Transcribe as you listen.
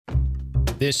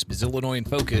This is Illinois in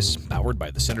Focus, powered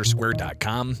by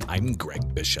thecentersquare.com. I'm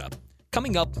Greg Bishop.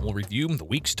 Coming up, we'll review the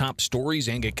week's top stories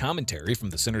and get commentary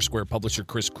from the Center Square publisher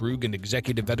Chris Krug and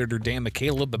executive editor Dan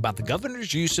McCaleb about the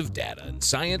governor's use of data and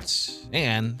science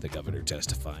and the governor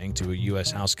testifying to a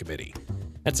U.S. House committee.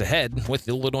 That's ahead with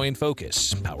Illinois in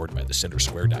Focus, powered by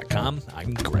thecentersquare.com.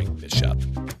 I'm Greg Bishop.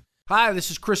 Hi, this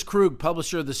is Chris Krug,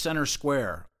 publisher of the Center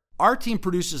Square. Our team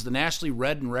produces the nationally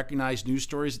read and recognized news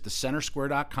stories at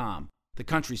thecentersquare.com, the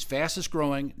country's fastest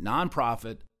growing,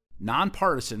 nonprofit,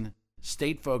 nonpartisan,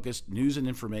 state-focused news and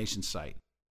information site.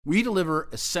 We deliver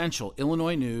essential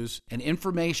Illinois news and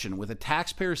information with a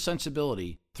taxpayer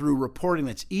sensibility through reporting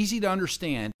that's easy to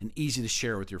understand and easy to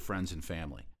share with your friends and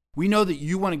family. We know that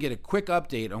you want to get a quick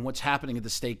update on what's happening at the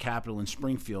state capitol in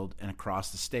Springfield and across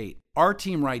the state. Our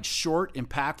team writes short,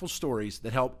 impactful stories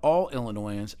that help all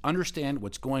Illinoisans understand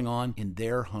what's going on in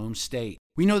their home state.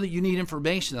 We know that you need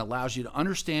information that allows you to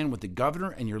understand what the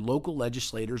governor and your local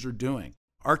legislators are doing.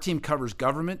 Our team covers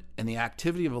government and the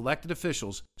activity of elected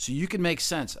officials so you can make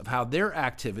sense of how their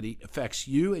activity affects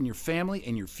you and your family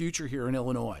and your future here in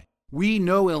Illinois. We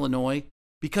know Illinois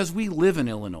because we live in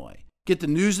Illinois. Get the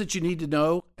news that you need to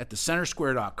know at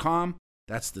thecentersquare.com.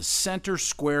 That's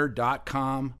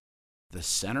thecentersquare.com.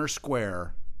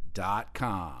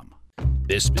 Thecentersquare.com.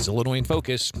 This is Illinois in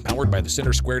Focus, powered by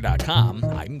thecentersquare.com.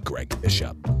 I'm Greg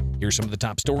Bishop. Here's some of the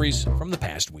top stories from the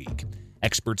past week.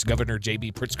 Experts Governor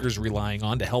J.B. Pritzker is relying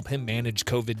on to help him manage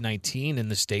COVID-19 in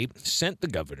the state sent the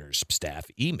governor's staff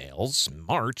emails in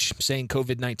March saying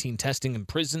COVID-19 testing in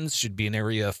prisons should be an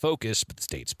area of focus, but the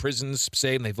state's prisons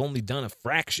say they've only done a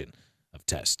fraction of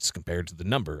tests compared to the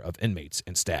number of inmates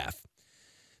and staff.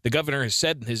 The governor has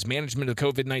said his management of the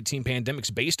COVID-19 pandemic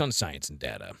is based on science and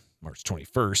data. March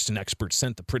 21st, an expert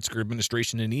sent the Pritzker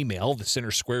administration an email the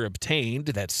Center Square obtained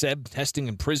that said testing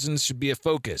in prisons should be a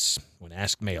focus. When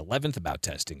asked May 11th about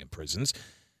testing in prisons,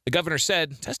 the governor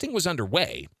said testing was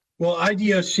underway. Well,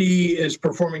 IDOC is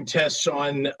performing tests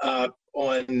on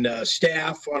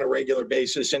staff on a regular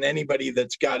basis and anybody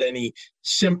that's got any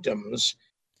symptoms.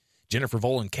 Jennifer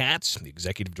Volin-Katz, the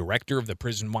executive director of the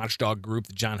prison watchdog group,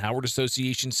 the John Howard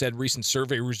Association, said recent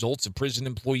survey results of prison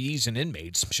employees and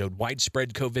inmates showed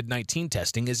widespread COVID-19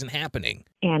 testing isn't happening.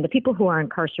 And the people who are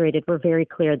incarcerated were very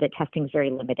clear that testing is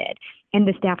very limited. And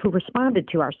the staff who responded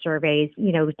to our surveys,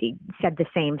 said the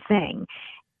same thing.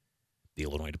 The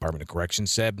Illinois Department of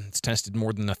Corrections said it's tested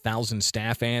more than 1,000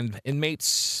 staff and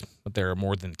inmates, but there are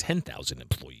more than 10,000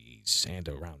 employees and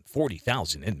around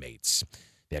 40,000 inmates.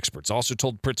 The experts also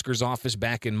told Pritzker's office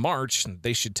back in March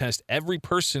they should test every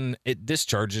person it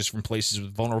discharges from places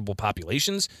with vulnerable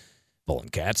populations.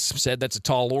 Volin-Katz said that's a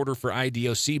tall order for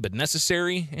IDOC, but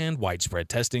necessary, and widespread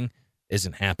testing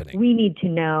isn't happening. We need to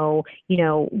know,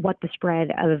 what the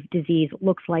spread of disease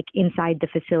looks like inside the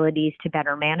facilities to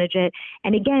better manage it.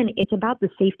 And again, it's about the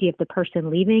safety of the person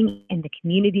leaving and the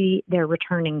community they're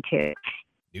returning to.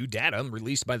 New data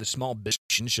released by the Small Business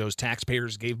shows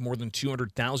taxpayers gave more than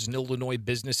 200,000 Illinois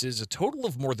businesses a total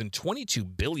of more than $22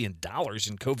 billion in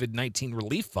COVID-19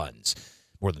 relief funds.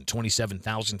 More than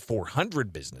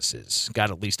 27,400 businesses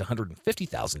got at least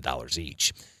 $150,000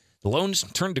 each. The loans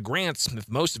turned to grants if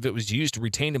most of it was used to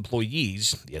retain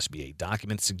employees. The SBA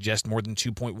documents suggest more than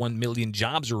 2.1 million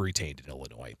jobs were retained in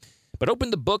Illinois. But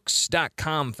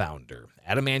OpenTheBooks.com founder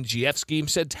Adam Andrzejewski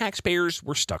said taxpayers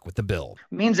were stuck with the bill.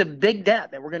 It means a big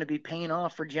debt that we're going to be paying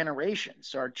off for generations.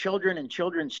 So our children and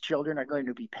children's children are going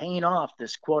to be paying off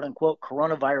this quote-unquote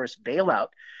coronavirus bailout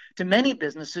to many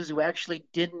businesses who actually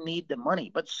didn't need the money,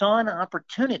 but saw an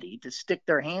opportunity to stick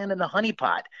their hand in the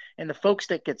honeypot. And the folks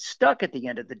that get stuck at the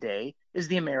end of the day is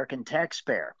the American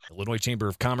taxpayer. Illinois Chamber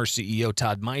of Commerce CEO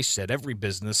Todd Mice said every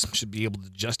business should be able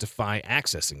to justify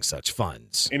accessing such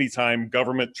funds. Anytime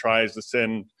government tries to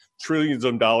send trillions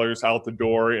of dollars out the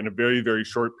door in a very, very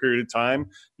short period of time,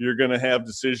 you're going to have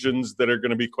decisions that are going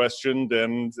to be questioned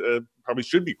and probably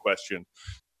should be questioned.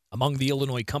 Among the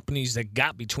Illinois companies that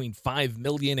got between $5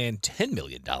 million and $10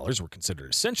 million were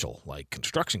considered essential, like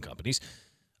construction companies.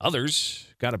 Others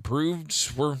got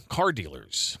approved were car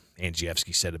dealers.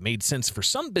 Andrzejewski said it made sense for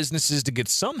some businesses to get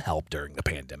some help during the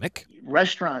pandemic.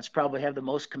 Restaurants probably have the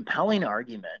most compelling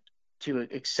argument to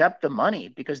accept the money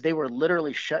because they were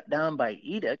literally shut down by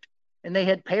edict and they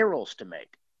had payrolls to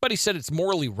make. But he said it's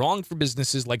morally wrong for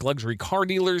businesses like luxury car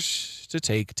dealers to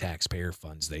take taxpayer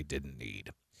funds they didn't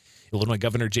need. Illinois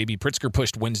Governor J.B. Pritzker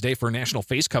pushed Wednesday for a national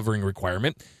face covering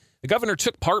requirement. The governor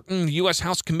took part in the U.S.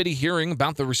 House committee hearing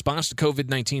about the response to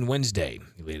COVID-19 Wednesday.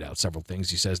 He laid out several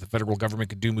things he says the federal government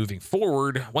could do moving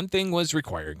forward. One thing was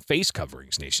requiring face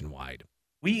coverings nationwide.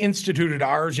 We instituted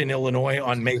ours in Illinois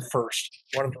on May 1st,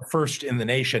 one of the first in the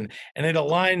nation, and it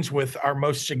aligns with our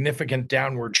most significant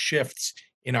downward shifts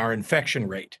in our infection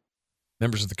rate.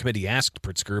 Members of the committee asked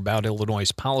Pritzker about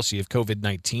Illinois' policy of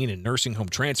COVID-19 and nursing home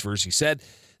transfers. He said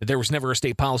that there was never a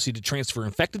state policy to transfer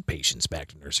infected patients back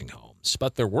to nursing homes,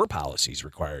 but there were policies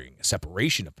requiring a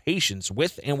separation of patients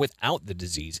with and without the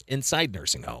disease inside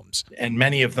nursing homes. And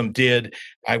many of them did.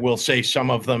 I will say some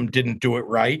of them didn't do it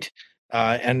right.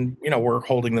 And we're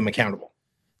holding them accountable.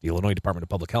 The Illinois Department of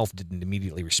Public Health didn't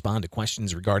immediately respond to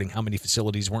questions regarding how many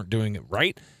facilities weren't doing it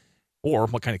right or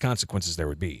what kind of consequences there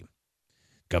would be.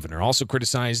 Governor also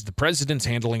criticized the president's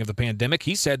handling of the pandemic.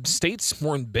 He said states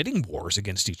were in bidding wars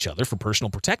against each other for personal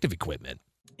protective equipment.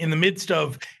 In the midst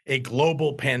of a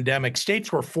global pandemic,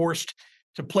 states were forced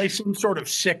to play some sort of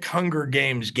sick Hunger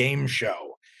Games game show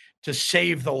to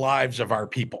save the lives of our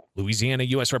people. Louisiana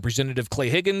U.S. Representative Clay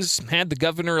Higgins had the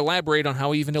governor elaborate on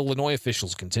how even Illinois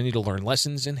officials continue to learn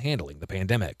lessons in handling the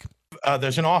pandemic.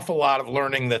 There's an awful lot of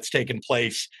learning that's taken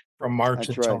place from March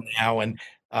until now. And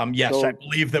yes, I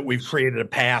believe that we've created a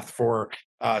path for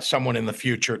someone in the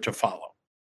future to follow.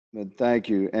 Thank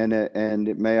you.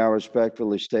 And may I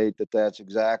respectfully state that that's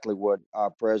exactly what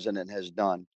our president has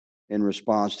done in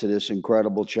response to this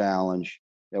incredible challenge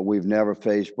that we've never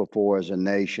faced before as a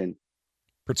nation.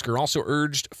 Pritzker also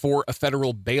urged for a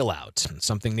federal bailout,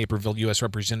 something Naperville U.S.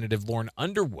 Representative Lauren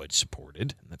Underwood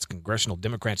supported. That's Congressional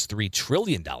Democrats' $3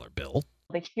 trillion bill.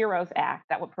 The HEROES Act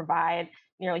that would provide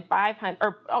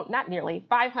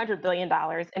 $500 billion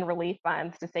in relief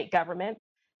funds to state governments,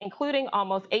 including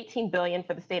almost $18 billion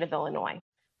for the state of Illinois.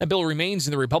 That bill remains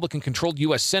in the Republican-controlled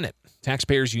U.S. Senate.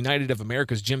 Taxpayers United of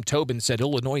America's Jim Tobin said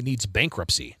Illinois needs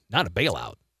bankruptcy, not a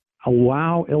bailout.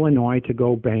 Allow Illinois to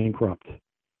go bankrupt.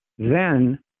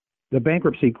 Then the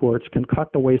bankruptcy courts can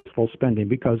cut the wasteful spending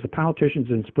because the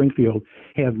politicians in Springfield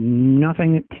have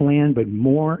nothing planned but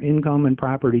more income and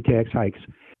property tax hikes.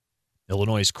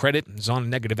 Illinois' credit is on a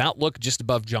negative outlook, just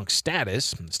above junk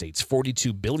status. The state's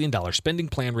 $42 billion spending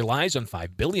plan relies on $5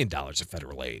 billion of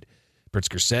federal aid.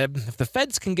 Pritzker said if the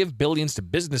feds can give billions to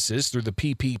businesses through the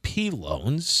PPP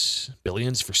loans,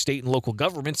 billions for state and local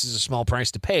governments is a small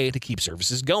price to pay to keep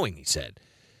services going, he said.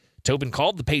 Tobin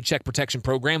called the Paycheck Protection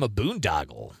Program a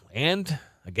boondoggle and,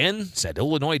 again, said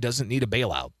Illinois doesn't need a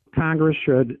bailout. Congress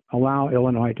should allow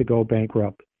Illinois to go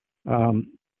bankrupt. In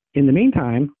the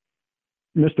meantime,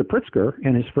 Mr. Pritzker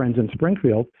and his friends in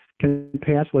Springfield can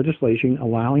pass legislation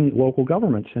allowing local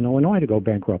governments in Illinois to go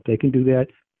bankrupt. They can do that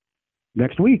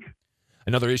next week.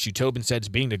 Another issue Tobin said is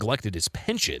being neglected is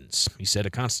pensions. He said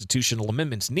a constitutional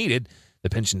amendment's needed.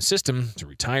 The pension system to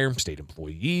retire state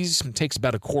employees takes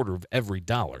about a quarter of every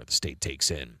dollar the state takes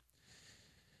in.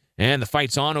 And the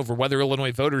fight's on over whether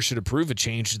Illinois voters should approve a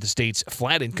change to the state's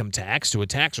flat income tax to a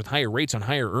tax with higher rates on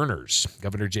higher earners.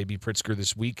 Governor J.B. Pritzker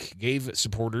this week gave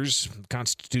supporters of the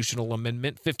constitutional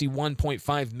amendment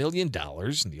 $51.5 million.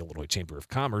 And the Illinois Chamber of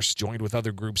Commerce joined with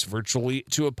other groups virtually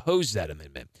to oppose that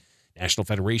amendment. National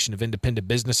Federation of Independent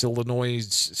Business Illinois'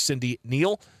 Cindy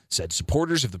Neal said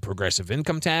supporters of the progressive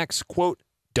income tax, quote,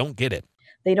 don't get it.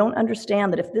 They don't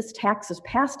understand that if this tax is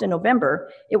passed in November,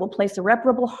 it will place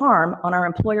irreparable harm on our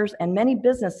employers and many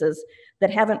businesses that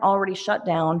haven't already shut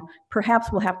down,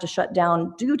 perhaps will have to shut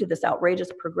down due to this outrageous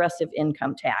progressive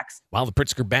income tax. While the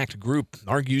Pritzker-backed group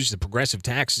argues the progressive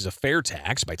tax is a fair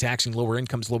tax by taxing lower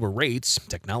incomes, lower rates,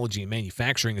 Technology and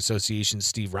Manufacturing Association's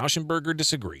Steve Rauschenberger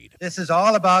disagreed. This is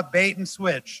all about bait and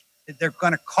switch. They're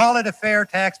going to call it a fair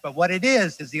tax, but what it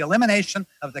is the elimination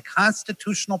of the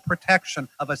constitutional protection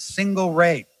of a single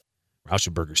rate.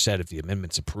 Rauschenberger said if the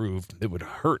amendment's approved, it would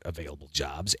hurt available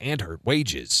jobs and hurt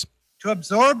wages. To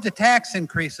absorb the tax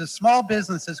increases, small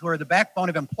businesses who are the backbone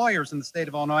of employers in the state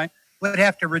of Illinois would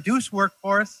have to reduce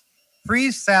workforce,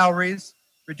 freeze salaries,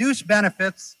 reduce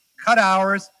benefits, cut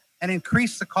hours, and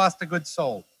increase the cost of goods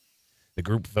sold. The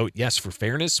group Vote Yes for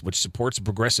Fairness, which supports a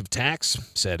progressive tax,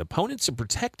 said opponents are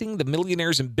protecting the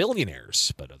millionaires and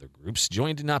billionaires, but other groups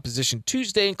joined in opposition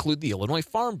Tuesday include the Illinois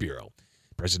Farm Bureau.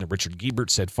 President Richard Giebert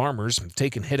said farmers have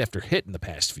taken hit after hit in the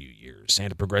past few years,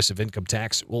 and a progressive income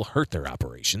tax will hurt their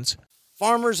operations.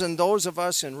 Farmers and those of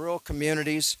us in rural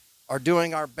communities are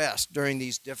doing our best during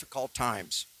these difficult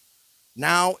times.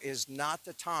 Now is not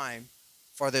the time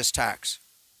for this tax.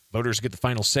 Voters get the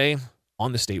final say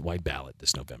on the statewide ballot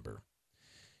this November.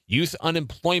 Youth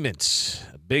unemployment,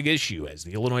 a big issue as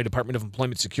the Illinois Department of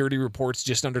Employment Security reports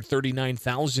just under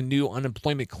 39,000 new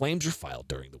unemployment claims were filed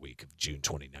during the week of June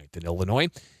 29th in Illinois.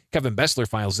 Kevin Bessler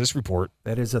files this report.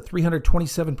 That is a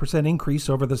 327% increase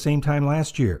over the same time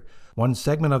last year. One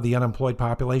segment of the unemployed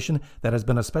population that has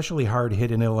been especially hard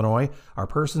hit in Illinois are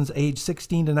persons aged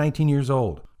 16 to 19 years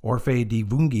old. Orphe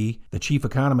Divounguy, the chief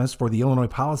economist for the Illinois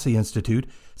Policy Institute,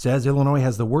 says Illinois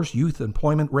has the worst youth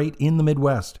employment rate in the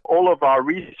Midwest. All of our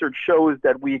research shows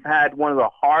that we've had one of the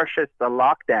harshest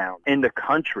lockdowns in the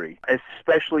country,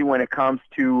 especially when it comes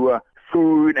to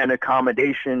food and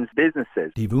accommodations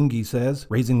businesses. Divounguy says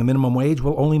raising the minimum wage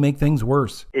will only make things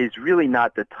worse. It's really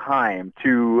not the time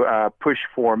to push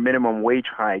for minimum wage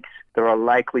hikes that are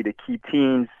likely to keep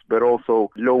teens, but also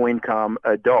low-income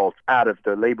adults out of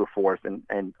the labor force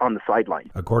and on the sidelines.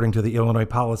 According to the Illinois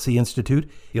Policy Institute,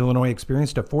 Illinois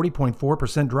experienced a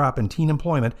 40.4% drop in teen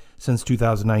employment since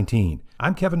 2019.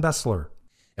 I'm Kevin Bessler.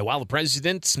 And while the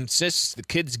president insists the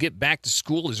kids get back to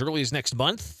school as early as next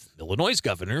month, Illinois'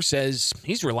 governor says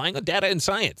he's relying on data and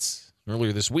science.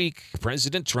 Earlier this week,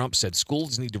 President Trump said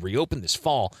schools need to reopen this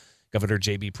fall. Governor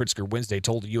J.B. Pritzker Wednesday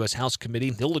told the U.S. House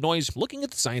Committee Illinois is looking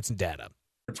at the science and data.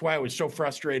 That's why I was so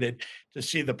frustrated to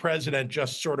see the president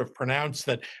just sort of pronounce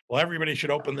that, well, everybody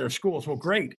should open their schools. Well,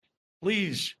 great.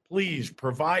 Please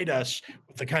provide us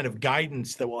with the kind of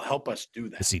guidance that will help us do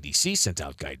that. The CDC sent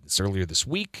out guidance earlier this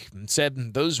week and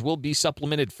said those will be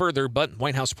supplemented further, but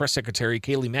White House Press Secretary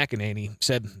Kayleigh McEnany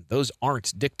said those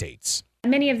aren't dictates.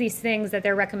 Many of these things that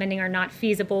they're recommending are not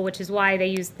feasible, which is why they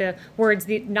use the words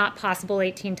not possible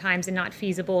 18 times and not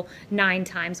feasible 9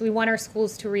 times. We want our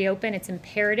schools to reopen. It's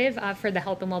imperative for the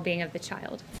health and well-being of the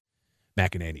child.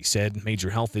 McEnany said major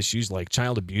health issues like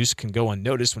child abuse can go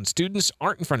unnoticed when students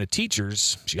aren't in front of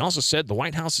teachers. She also said the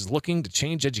White House is looking to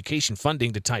change education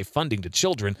funding to tie funding to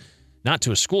children, not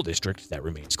to a school district that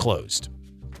remains closed.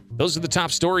 Those are the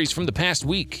top stories from the past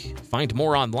week. Find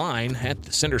more online at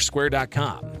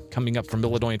thecentersquare.com. Coming up from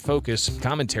Illinois in Focus,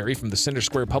 commentary from the Center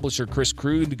Square publisher Chris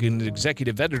Krug and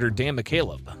executive editor Dan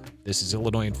McCaleb. This is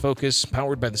Illinois in Focus,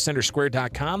 powered by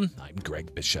thecentersquare.com. I'm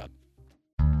Greg Bishop.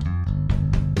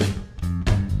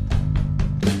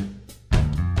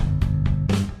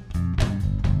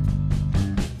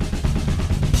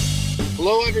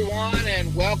 Hello, everyone,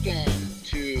 and welcome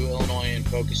to Illinois in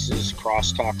Focus's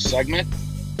Crosstalk segment,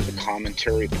 the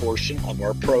commentary portion of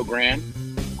our program.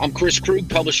 I'm Chris Krug,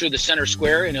 publisher of the Center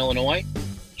Square in Illinois,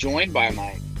 joined by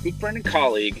my good friend and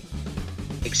colleague,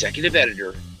 executive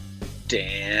editor,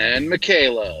 Dan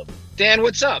McCaleb. Dan,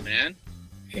 what's up, man?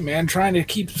 Hey, man, trying to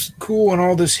keep cool in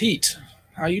all this heat.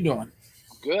 How you doing?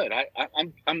 Good.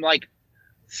 I'm like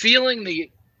feeling the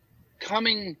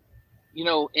coming,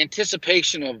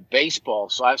 anticipation of baseball.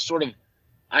 So I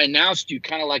announced you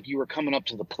kind of like you were coming up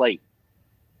to the plate.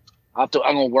 I'm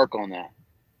gonna work on that.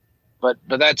 But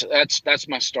that's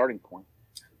my starting point.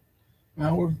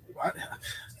 Well,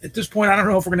 at this point, I don't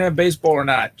know if we're gonna have baseball or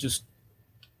not. Just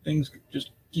things just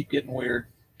keep getting weird.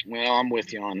 Well, I'm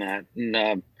with you on that.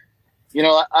 And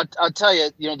I'll tell you,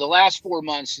 the last 4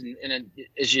 months, and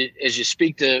as you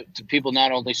speak to people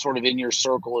not only sort of in your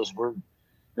circle, as we're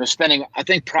spending, I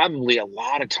think, probably a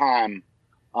lot of time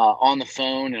on the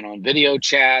phone and on video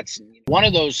chats. One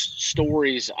of those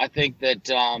stories I think that,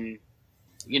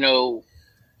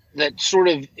 that sort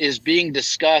of is being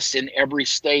discussed in every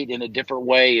state in a different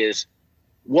way is,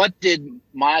 what did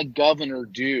my governor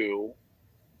do?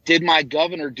 Did my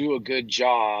governor do a good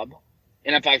job?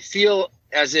 And if I feel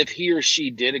as if he or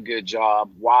she did a good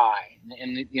job, why?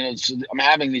 And, so I'm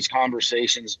having these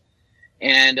conversations,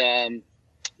 and,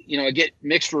 I get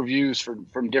mixed reviews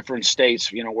from different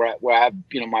states, where I have,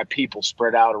 my people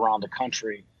spread out around the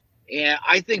country. And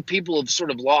I think people have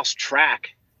sort of lost track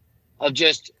of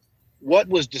just what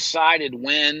was decided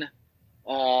when.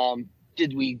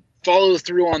 Did we follow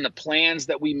through on the plans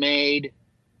that we made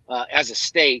as a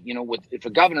state? If a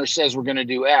governor says we're going to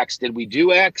do X, did we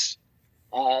do X?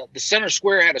 The Center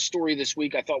Square had a story this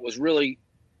week I thought was really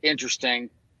interesting,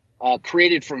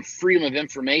 created from Freedom of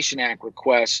Information Act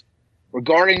requests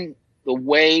regarding the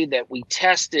way that we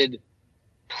tested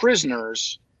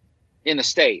prisoners in the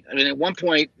state. I mean, at one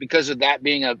point, because of that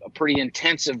being a pretty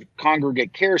intensive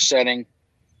congregate care setting,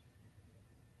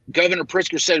 Governor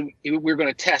Pritzker said we were going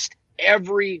to test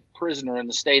every prisoner in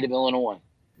the state of Illinois.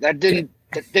 That didn't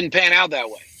pan out that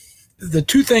way. The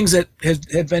two things that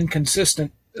have been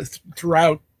consistent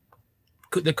throughout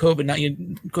the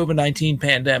COVID-19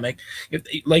 pandemic,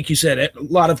 like you said, a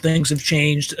lot of things have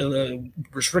changed,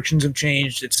 restrictions have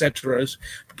changed, etc.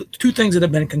 But two things that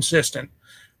have been consistent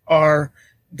are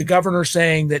the governor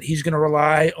saying that he's going to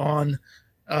rely on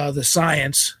the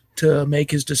science to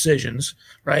make his decisions,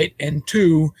 right? And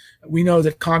two, we know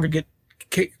that congregate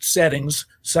settings,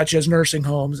 such as nursing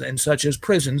homes and such as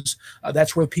prisons,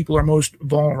 that's where people are most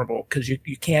vulnerable, because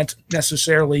you can't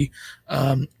necessarily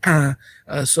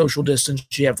social distance.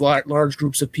 You have large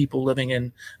groups of people living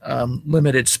in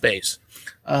limited space.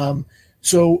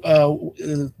 So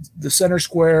the Center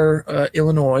Square,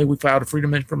 Illinois, we filed a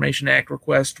Freedom of Information Act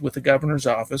request with the governor's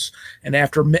office. And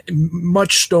after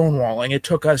much stonewalling, it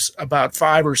took us about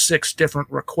 5 or 6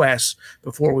 different requests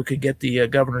before we could get the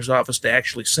governor's office to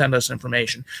actually send us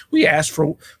information. We asked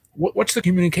for what's the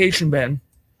communication been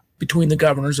between the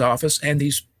governor's office and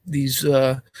these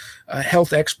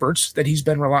health experts that he's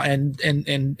been relying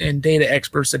and data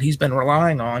experts that he's been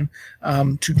relying on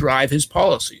to drive his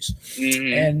policies.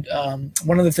 And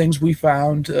one of the things we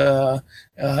found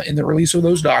in the release of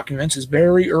those documents is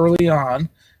very early on,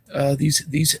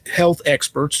 these health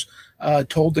experts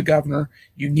told the governor,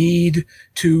 you need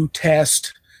to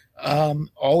test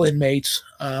all inmates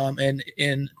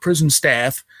and prison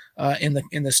staff in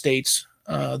the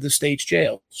state's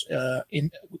jails.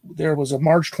 There was a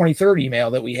March 23rd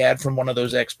email that we had from one of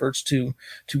those experts to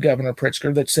Governor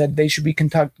Pritzker that said they should be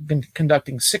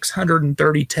conducting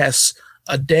 630 tests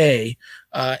a day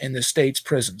in the state's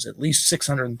prisons, at least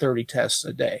 630 tests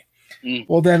a day.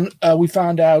 Well, then we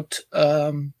found out,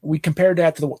 we compared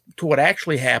that to what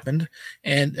actually happened,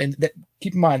 and that,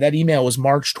 keep in mind that email was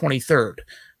March 23rd.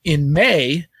 In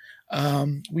May,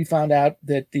 we found out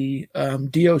that the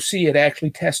DOC had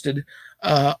actually tested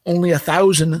only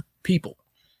 1,000 people,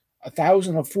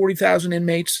 1,000 of 40,000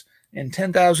 inmates and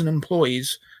 10,000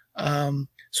 employees.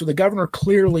 So the governor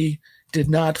clearly did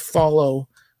not follow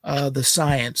the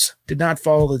science, did not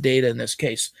follow the data in this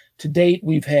case. To date,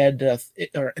 we've had,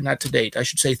 or not to date, I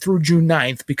should say through June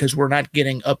 9th, because we're not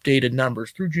getting updated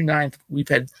numbers. Through June 9th, we've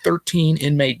had 13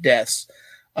 inmate deaths,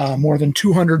 more than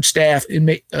 200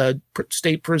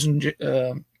 state prison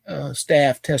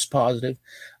staff test positive,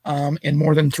 and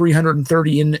more than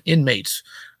 330 inmates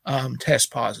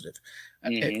test positive.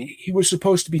 He was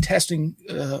supposed to be testing,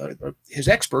 his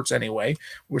experts anyway,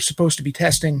 were supposed to be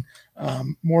testing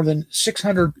more than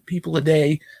 600 people a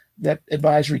day. That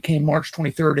advisory came March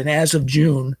 23rd, and as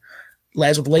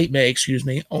of late May,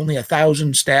 only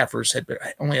 1,000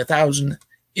 only 1,000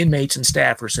 inmates and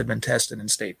staffers had been tested in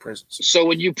state prisons. So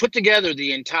when you put together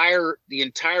the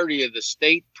entirety of the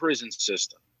state prison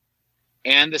system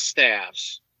and the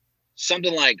staffs,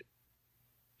 something like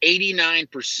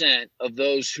 89% of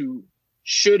those who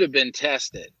should have been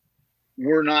tested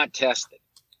were not tested.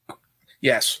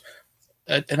 Yes.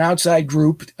 An outside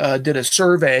group did a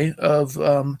survey of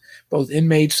both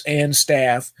inmates and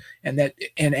staff, and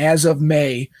as of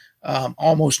May,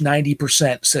 almost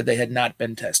 90% said they had not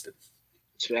been tested.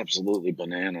 It's absolutely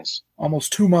bananas.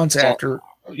 Almost 2 months after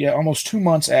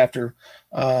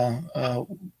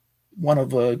one of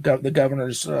the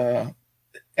governor's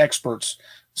experts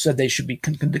said they should be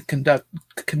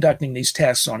conducting these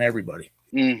tests on everybody.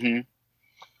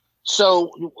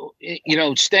 So,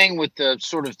 staying with the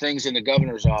sort of things in the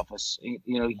governor's office,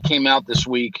 he came out this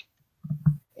week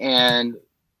and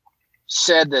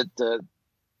said that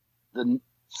the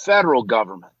federal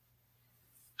government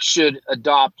should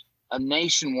adopt a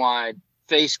nationwide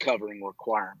face covering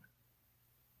requirement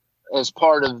as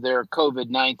part of their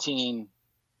COVID-19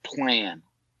 plan.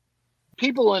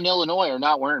 People in Illinois are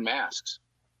not wearing masks.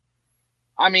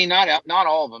 I mean, not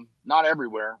all of them, not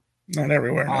everywhere. Not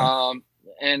everywhere. No.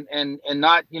 And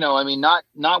not,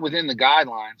 not within the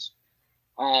guidelines.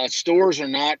 Stores are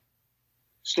not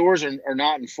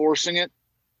enforcing it.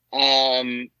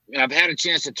 I've had a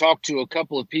chance to talk to a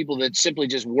couple of people that simply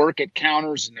just work at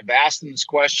counters, and have asked them this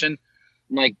question.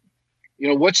 I'm like,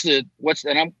 what's and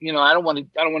I'm, I don't want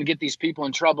to get these people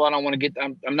in trouble.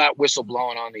 I'm not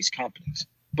whistleblowing on these companies,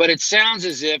 but it sounds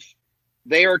as if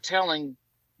they are telling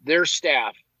their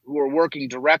staff who are working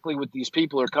directly with these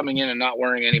people who are coming in and not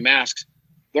wearing any masks,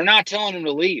 they're not telling them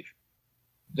to leave.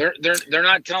 They're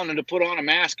not telling them to put on a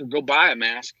mask or go buy a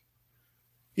mask.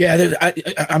 Yeah,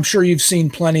 I'm sure you've seen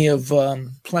plenty of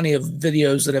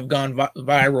videos that have gone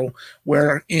viral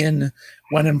wherein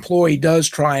when an employee does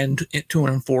try to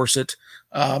enforce it,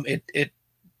 it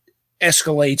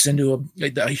escalates into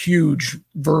a huge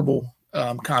verbal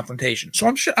confrontation. So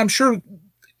I'm sure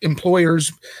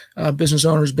employers, business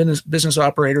owners, business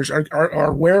operators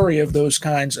are wary of those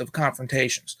kinds of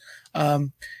confrontations.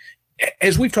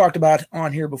 As we've talked about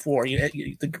on here before,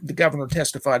 the governor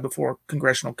testified before a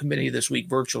congressional committee this week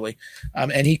virtually,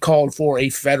 and he called for a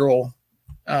federal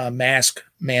mask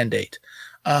mandate.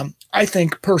 I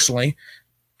think personally,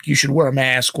 you should wear a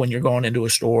mask when you're going into a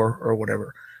store or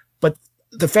whatever. But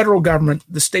the federal government,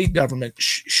 the state government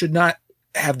should not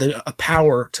have the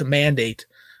power to mandate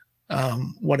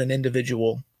what an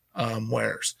individual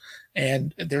wears.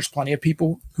 And there's plenty of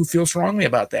people who feel strongly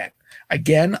about that.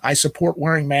 Again, I support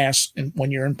wearing masks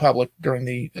when you're in public during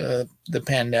the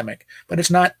pandemic, but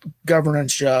it's not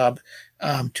government's job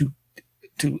to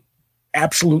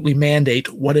absolutely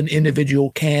mandate what an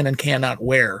individual can and cannot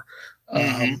wear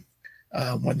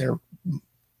when they're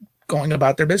going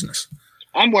about their business.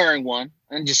 I'm wearing one,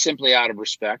 and just simply out of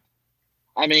respect.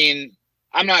 I mean,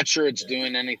 I'm not sure it's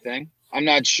doing anything. I'm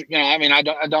not sure. I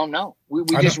don't know. We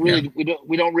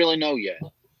don't really know yet.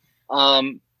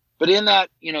 But in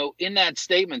that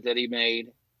statement that he made,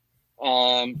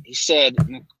 he said,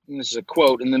 and this is a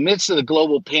quote: "In the midst of the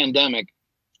global pandemic,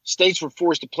 states were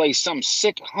forced to play some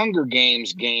sick Hunger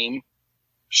Games game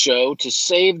show to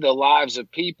save the lives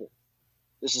of people.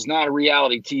 This is not a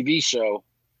reality TV show.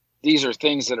 These are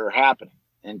things that are happening."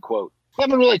 End quote. We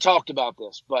haven't really talked about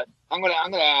this, but I'm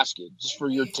gonna ask you just for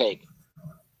your take.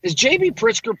 Is JB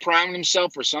Pritzker priming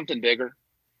himself for something bigger?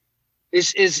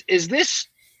 Is this,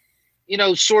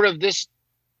 sort of this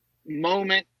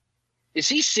moment? Is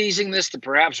he seizing this to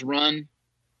perhaps run,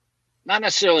 not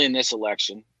necessarily in this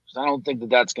election, because I don't think that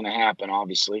that's going to happen,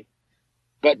 obviously,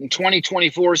 but in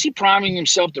 2024, is he priming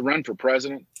himself to run for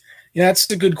president? Yeah, that's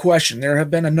a good question. There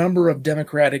have been a number of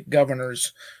Democratic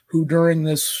governors who, during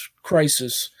this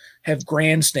crisis, have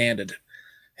grandstanded,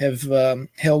 have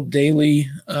held daily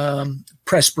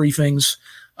press briefings,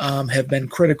 have been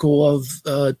critical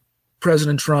of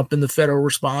President Trump and the federal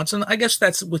response. And I guess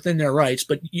that's within their rights.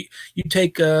 But you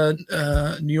take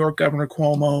New York Governor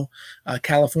Cuomo,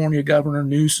 California Governor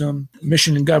Newsom,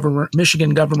 Michigan Governor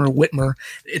Whitmer.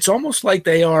 It's almost like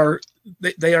they are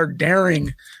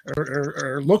daring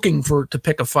or looking to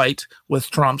pick a fight with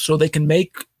Trump so they can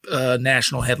make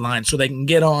national headlines, so they can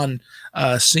get on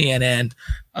CNN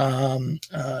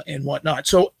and whatnot.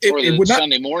 So it would not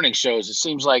Sunday morning shows. It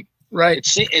seems like right.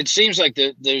 It seems like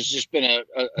there's just been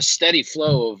a steady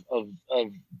flow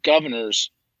of governors,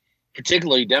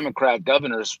 particularly Democrat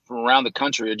governors from around the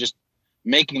country, are just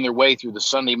making their way through the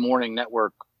Sunday morning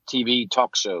network TV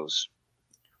talk shows.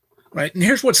 Right. And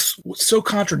here's what's so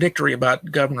contradictory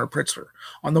about Governor Pritzker.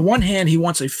 On the one hand, he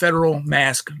wants a federal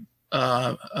mask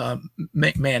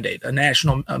mandate, a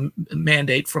national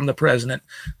mandate from the president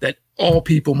that all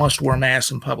people must wear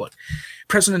masks in public.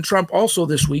 President Trump also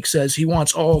this week says he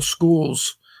wants all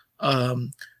schools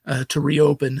to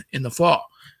reopen in the fall.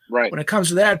 Right. When it comes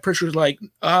to that, Pritzker's like,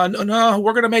 no,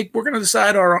 we're going to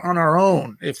decide on our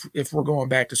own if we're going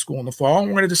back to school in the fall. And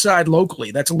we're going to decide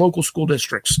locally. That's a local school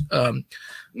district's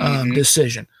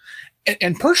decision.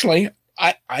 And personally,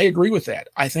 I agree with that.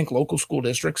 I think local school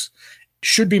districts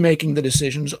should be making the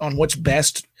decisions on what's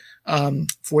best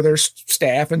for their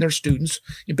staff and their students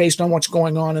based on what's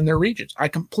going on in their regions. I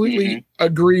completely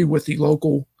agree with the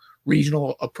local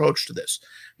regional approach to this.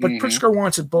 But Pritzker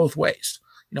wants it both ways.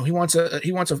 He wants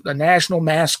a national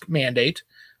mask mandate,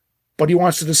 but he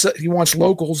wants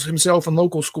locals himself and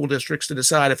local school districts to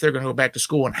decide if they're going to go back to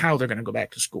school and how they're going to go back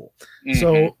to school.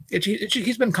 So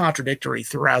he's been contradictory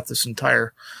throughout this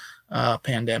entire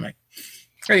pandemic.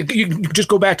 Hey, you can just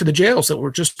go back to the jails that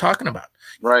we're just talking about.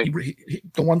 Right.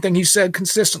 The one thing he said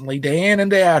consistently, day in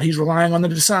and day out, he's relying on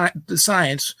the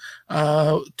science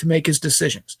to make his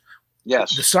decisions.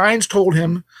 Yes. The science told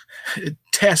him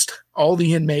test all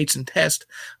the inmates and test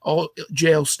all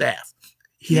jail staff.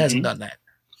 He hasn't done that.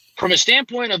 From a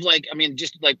standpoint of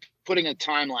just putting a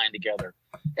timeline together,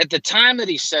 at the time that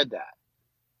he said that,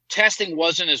 testing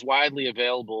wasn't as widely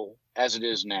available as it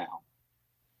is now.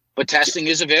 But testing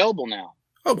is available now.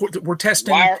 Oh, we're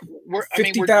testing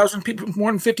 50,000 people,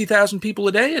 more than 50,000 people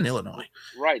a day in Illinois.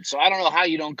 Right. So I don't know how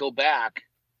you don't go back.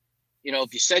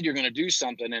 If you said you're going to do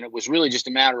something and it was really just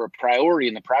a matter of priority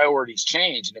and the priorities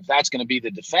change, and if that's going to be the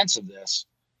defense of this,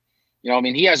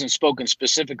 he hasn't spoken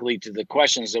specifically to the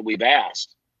questions that we've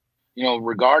asked,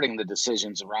 regarding the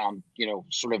decisions around,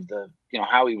 sort of the,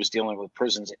 how he was dealing with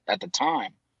prisons at the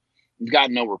time. We've got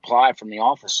no reply from the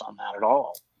office on that at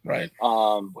all. Right.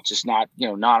 Which is not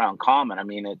uncommon. I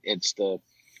mean,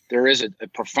 there is a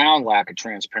profound lack of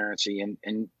transparency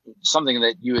and something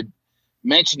that you had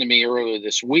mentioned to me earlier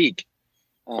this week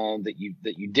that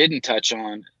you didn't touch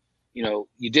on.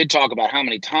 You did talk about how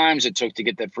many times it took to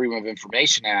get that Freedom of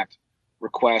Information Act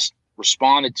request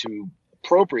responded to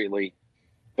appropriately,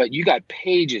 but you got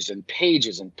pages and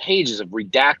pages and pages of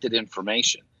redacted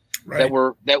information that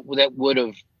would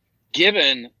have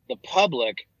given the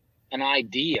public an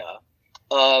idea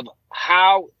of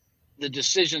how the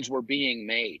decisions were being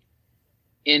made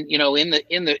in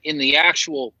the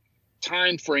actual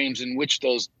time frames in which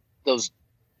those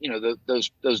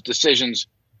decisions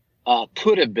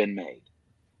could have been made.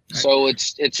 So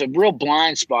it's a real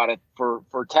blind spot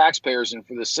for taxpayers and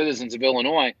for the citizens of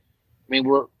Illinois. I mean,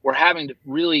 we're having to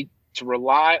really to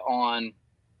rely on,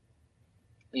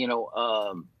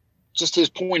 just his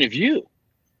point of view,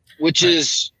 which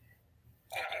is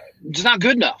it's not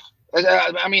good enough.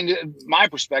 I mean, my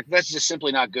perspective, that's just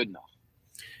simply not good enough.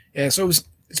 Yeah. So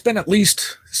it's been at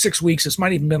least 6 weeks. It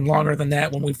might even been longer than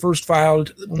that when we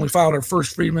filed our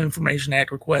first Freedom of Information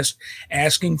Act request,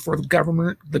 asking for the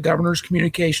governor's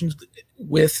communications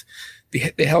with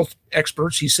the health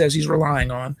experts he says he's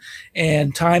relying on.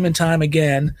 And time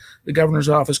again, the governor's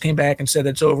office came back and said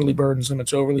it's overly burdensome.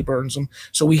 It's overly burdensome.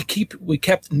 So we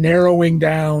kept narrowing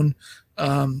down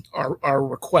our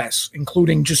requests,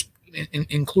 including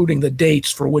the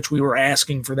dates for which we were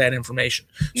asking for that information.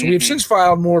 So we have since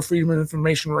filed more Freedom of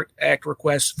Information Act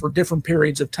requests for different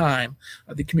periods of time,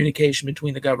 the communication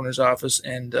between the governor's office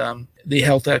and the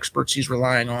health experts he's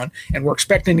relying on, and we're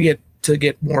expecting to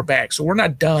get more back. So we're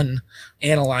not done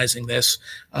analyzing this.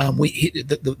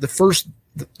 The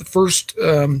first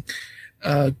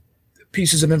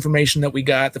pieces of information that we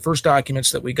got, the first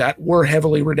documents that we got, were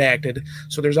heavily redacted.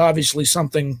 So there's obviously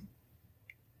something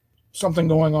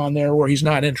going on there where he's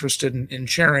not interested in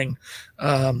sharing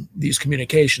these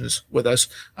communications with us.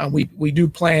 We do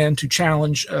plan to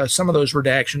challenge some of those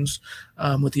redactions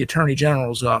with the Attorney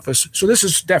General's office. So this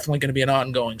is definitely going to be an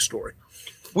ongoing story.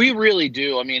 We really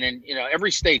do. I mean, and every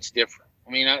state's different.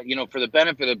 I mean, for the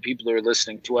benefit of people that are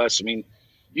listening to us, I mean,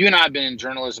 you and I have been in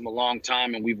journalism a long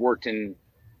time, and we've worked in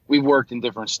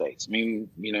different states. I mean,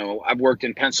 I've worked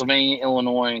in Pennsylvania,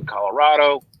 Illinois, and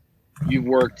Colorado. You've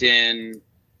worked in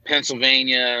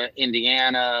Pennsylvania,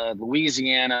 Indiana,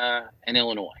 Louisiana, and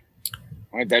Illinois.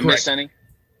 All right, did I miss any?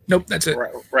 Nope, that's it.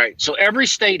 Right. So every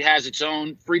state has its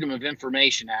own Freedom of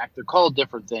Information Act. They're called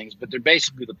different things, but they're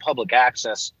basically the public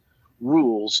access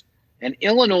rules. And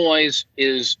Illinois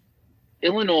is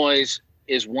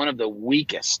one of the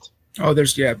weakest. Oh,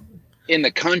 in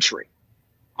the country.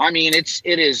 I mean, it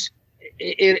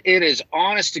is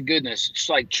honest to goodness. It's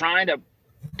like trying to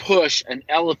push an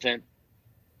elephant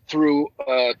through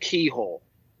a keyhole.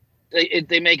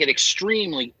 They make it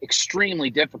extremely, extremely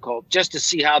difficult just to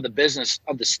see how the business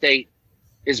of the state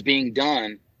is being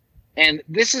done. And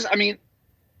this is, I mean,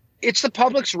 it's the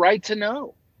public's right to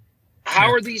know.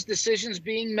 How are these decisions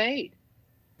being made?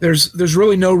 There's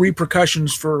really no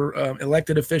repercussions for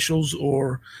elected officials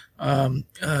or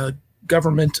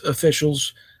government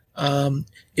officials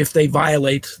if they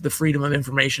violate the Freedom of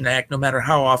Information Act, no matter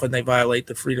how often they violate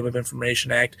the Freedom of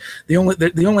Information Act. The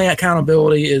only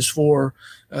accountability is for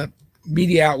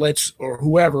media outlets or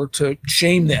whoever to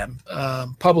shame them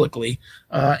publicly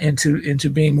into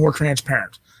being more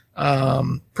transparent.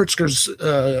 Pritzker's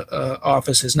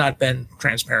office has not been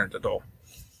transparent at all.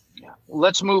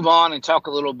 Let's move on and talk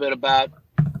a little bit about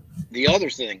the other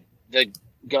thing that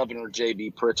Governor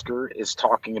J.B. Pritzker is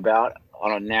talking about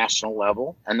on a national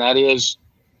level, and that is,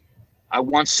 I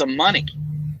want some money.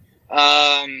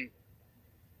 The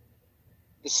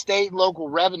state local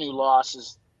revenue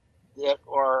losses that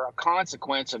are a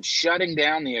consequence of shutting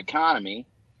down the economy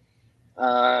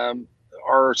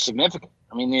are significant.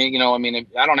 I mean,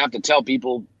 I don't have to tell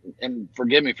people, and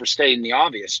forgive me for stating the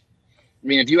obvious. I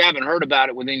mean, if you haven't heard about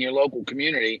it within your local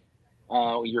community,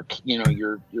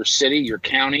 your city, your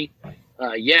county,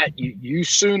 yet you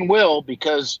soon will,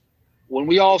 because when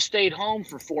we all stayed home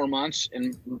for 4 months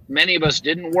and many of us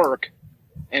didn't work,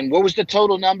 and what was the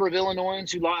total number of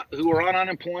Illinoisans who were on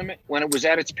unemployment when it was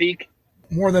at its peak?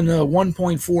 More than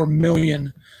 1.4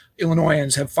 million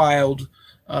Illinoisans have filed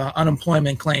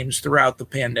unemployment claims throughout the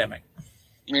pandemic. I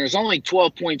mean, there's only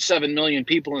 12.7 million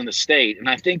people in the state, and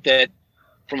I think that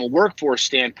from a workforce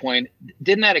standpoint,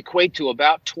 didn't that equate to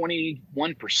about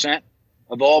 21%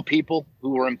 of all people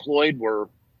who were employed were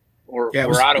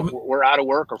out of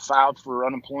work or filed for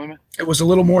unemployment? It was a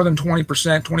little more than 20%,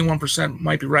 21%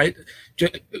 might be right.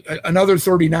 Another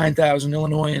 39,000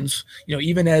 Illinoisans,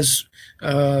 even as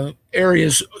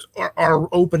areas are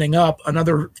opening up,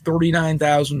 another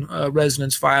 39,000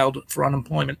 residents filed for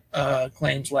unemployment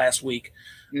claims last week,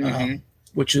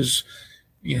 which is,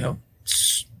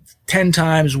 10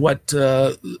 times what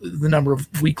the number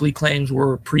of weekly claims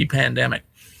were pre-pandemic.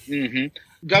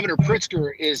 Governor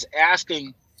Pritzker is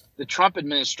asking the Trump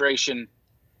administration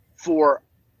for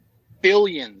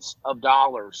billions of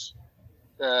dollars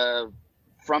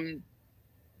from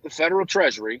the federal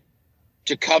treasury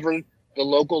to cover the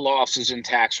local losses in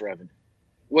tax revenue.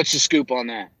 What's the scoop on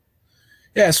that?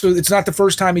 Yeah, so it's not the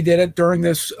first time he did it. During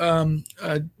this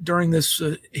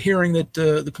hearing,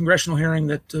 the congressional hearing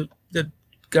that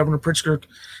Governor Pritzker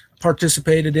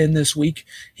participated in this week,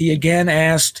 he again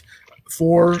asked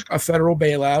for a federal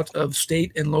bailout of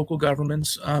state and local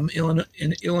governments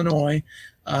in Illinois,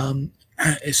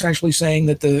 essentially saying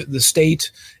that the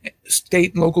state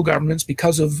and local governments,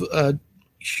 because of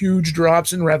huge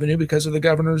drops in revenue because of the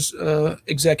governor's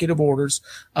executive orders,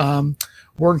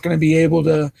 weren't going to be able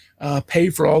to pay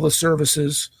for all the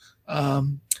services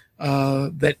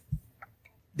that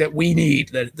we need,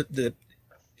 that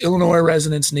Illinois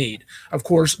residents need. Of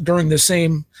course, during the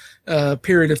same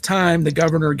period of time, the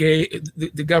governor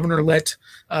let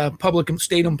public and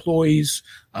state employees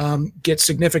get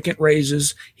significant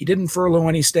raises. He didn't furlough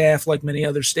any staff like many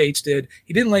other states did.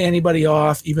 He didn't lay anybody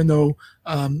off, even though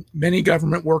many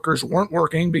government workers weren't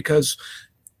working because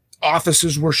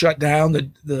offices were shut down.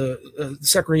 The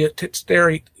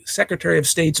Secretary of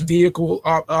State's vehicle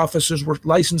offices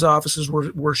license offices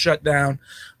were shut down,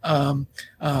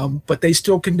 but they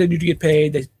still continued to get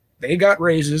paid. They got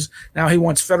raises. Now he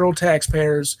wants federal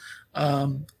taxpayers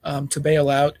to bail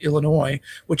out Illinois,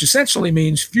 which essentially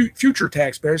means future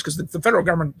taxpayers, because the federal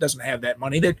government doesn't have that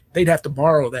money. They'd have to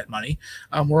borrow that money.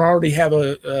 We already have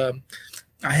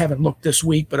I haven't looked this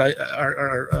week, but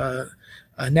our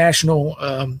national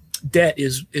debt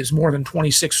is more than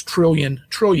 $26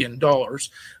 trillion.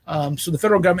 So the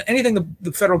federal government, anything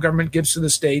the federal government gives to the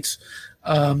states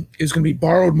is going to be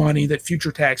borrowed money that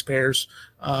future taxpayers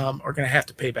are going to have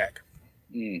to pay back.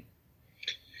 Mm.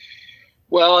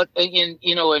 Well, and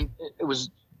it was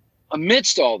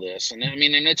amidst all this, and I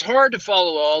mean, and it's hard to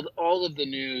follow all of the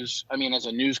news. I mean, as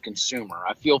a news consumer,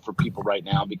 I feel for people right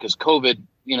now because COVID,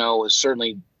 has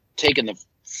certainly taken the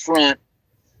front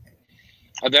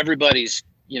of everybody's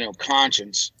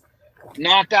conscience.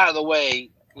 Knocked out of the way,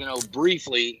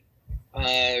 briefly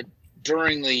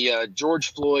during the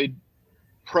George Floyd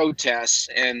protests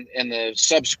and the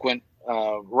subsequent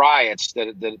riots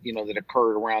that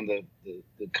occurred around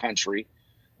the country.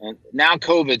 And now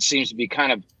COVID seems to be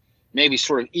kind of maybe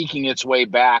sort of eking its way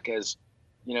back as,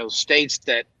 states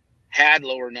that had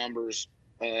lower numbers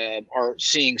are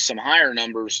seeing some higher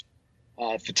numbers.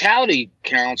 Fatality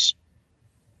counts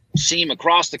seem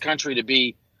across the country to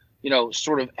be,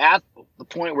 sort of at the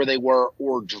point where they were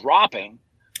or dropping,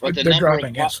 but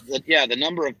the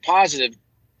number of positive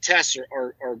tests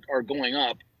are going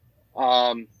up.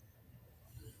 I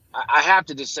have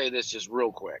to just say this just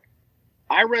real quick.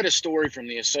 I read a story from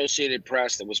the Associated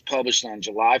Press that was published on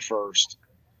July 1st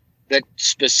that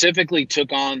specifically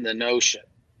took on the notion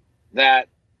that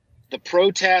the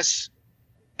protests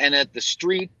and at the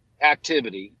street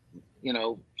activity,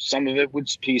 some of it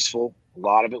was peaceful, a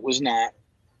lot of it was not,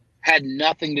 had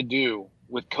nothing to do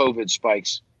with COVID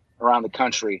spikes around the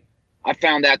country. I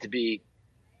found that to be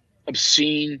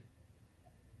obscene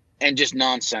and just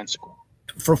nonsensical.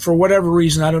 For whatever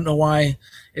reason, I don't know why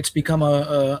it's become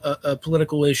a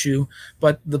political issue,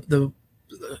 but the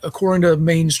according to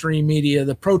mainstream media,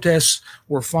 the protests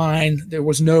were fine. There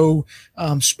was no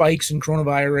spikes in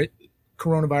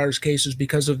coronavirus cases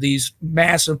because of these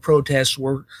massive protests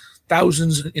where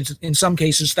thousands, in some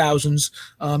cases thousands,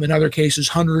 in other cases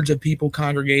hundreds of people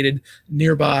congregated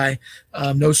nearby,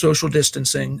 no social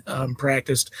distancing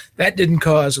practiced. That didn't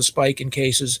cause a spike in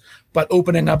cases, but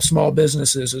opening up small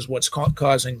businesses is what's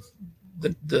causing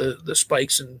the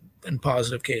spikes in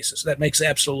positive cases. That makes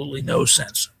absolutely no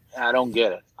sense. I don't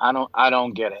get it. I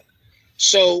don't get it.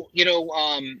 So,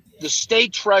 the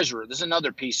state treasurer, this is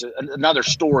another piece, another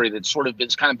story that's sort of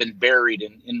been buried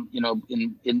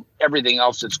in everything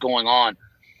else that's going on.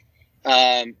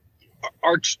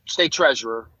 Our state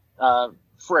treasurer,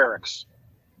 Frerichs,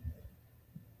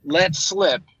 let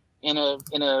slip in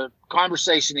a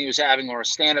conversation he was having, or a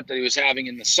stand-up that he was having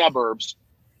in the suburbs,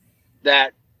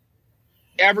 that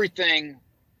everything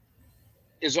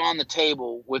is on the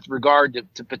table with regard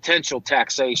to potential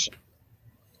taxation.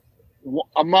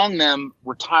 Among them,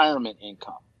 retirement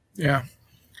income. Yeah.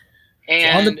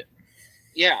 And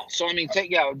so I mean,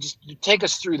 just take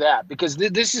us through that, because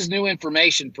this is new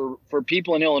information for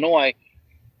people in Illinois.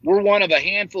 We're one of a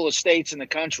handful of states in the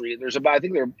country. There's I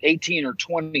think there are 18 or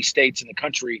 20 states in the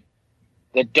country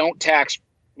that don't tax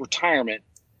retirement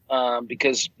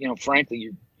because,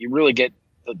 frankly, you really get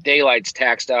the daylights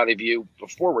taxed out of you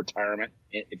before retirement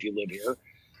if you live here.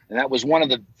 And that was one of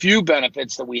the few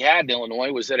benefits that we had in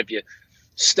Illinois, was that if you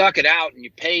stuck it out and you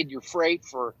paid your freight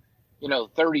for,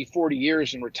 30, 40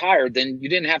 years and retired, then you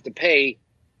didn't have to pay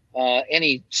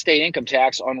any state income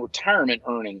tax on retirement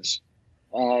earnings.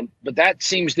 But that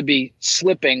seems to be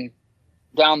slipping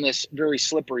down this very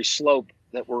slippery slope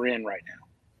that we're in right now.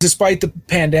 Despite the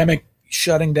pandemic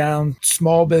shutting down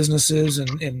small businesses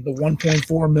and the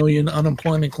 1.4 million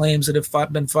unemployment claims that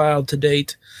have been filed to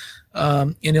date,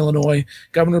 in Illinois,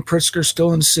 Governor Pritzker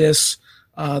still insists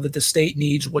that the state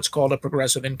needs what's called a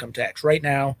progressive income tax. Right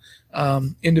now,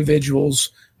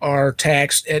 individuals are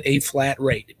taxed at a flat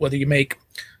rate, whether you make,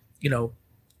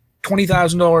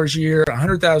 $20,000 a year,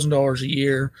 $100,000 a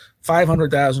year,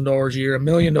 $500,000 a year, $1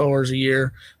 million a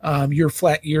year. You're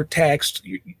taxed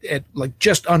at like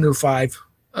just under 5%,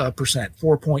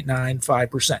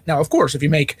 4.95%. Now, of course, if you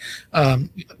make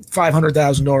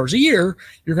 $500,000 a year,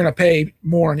 you're going to pay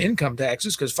more in income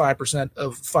taxes because 5%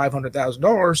 of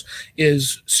 $500,000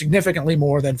 is significantly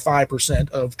more than 5%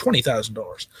 of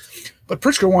 $20,000. But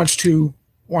Pritzker wants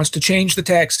to change the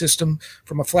tax system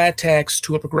from a flat tax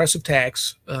to a progressive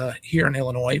tax here in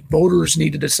Illinois. Voters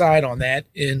need to decide on that,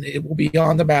 and it will be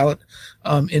on the ballot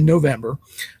in November.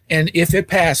 And if it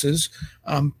passes,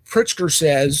 Pritzker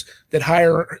says that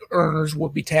higher earners will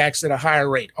be taxed at a higher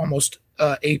rate, almost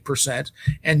 8%,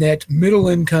 and that middle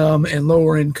income and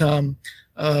lower income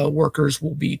workers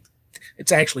will be,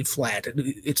 it's actually flat.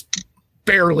 It's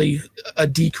barely a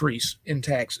decrease in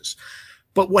taxes.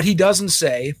 But what he doesn't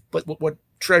say, but what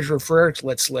Treasurer Frerichs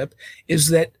let slip, is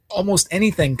that almost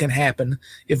anything can happen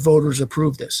if voters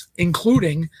approve this,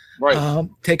 including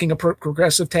taking a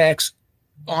progressive tax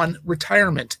on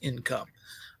retirement income,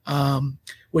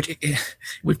 which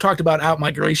we've talked about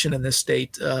outmigration in this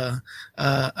state a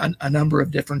number of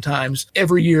different times.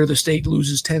 Every year, the state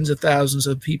loses tens of thousands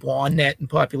of people on net in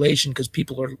population because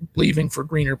people are leaving for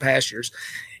greener pastures.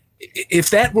 If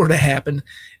that were to happen,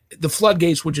 the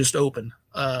floodgates would just open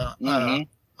on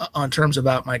terms of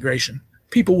outmigration.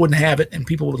 People wouldn't have it, and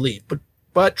people would leave.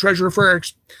 But Treasurer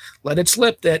Frerichs let it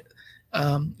slip that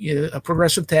a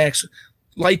progressive tax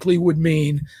likely would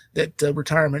mean that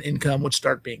retirement income would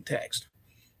start being taxed.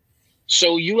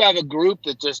 So you have a group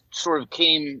that just sort of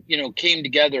came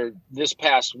together this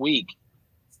past week,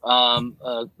 a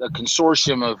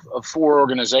consortium of 4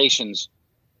 organizations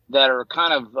that are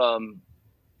kind of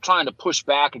trying to push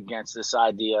back against this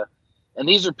idea. And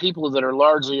these are people that are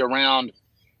largely around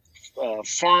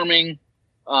farming,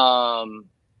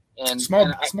 and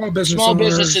small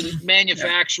business and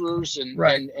manufacturers,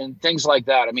 and things like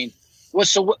that. I mean,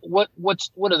 what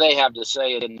do they have to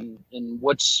say, and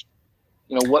what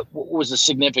was the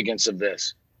significance of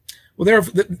this? Well,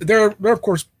 they're of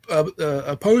course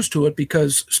opposed to it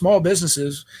because small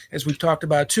businesses, as we've talked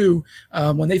about too,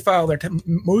 when they file their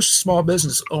most small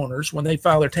business owners, when they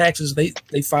file their taxes,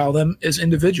 they file them as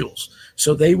individuals.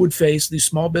 So they would face these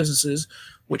small businesses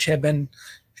which have been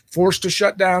forced to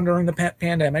shut down during the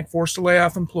pandemic, forced to lay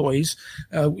off employees.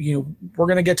 We're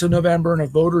going to get to November, and if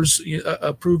voters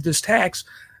approve this tax,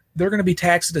 they're going to be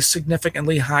taxed at a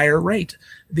significantly higher rate.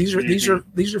 These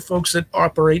are folks that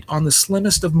operate on the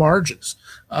slimmest of margins.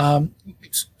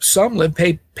 Some live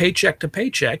paycheck to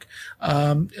paycheck,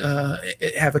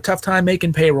 have a tough time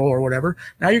making payroll or whatever.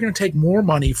 Now you're going to take more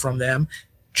money from them,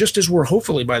 just as we're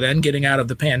hopefully by then getting out of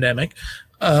the pandemic.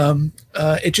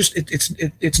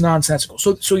 It's nonsensical.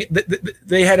 So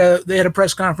they had a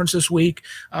press conference this week.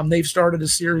 They've started a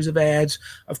series of ads.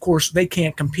 Of course, they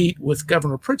can't compete with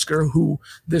Governor Pritzker, who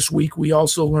this week we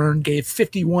also learned gave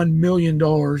 $51 million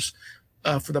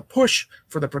for the push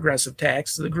for the progressive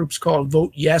tax. The group's called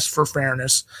Vote Yes for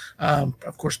Fairness.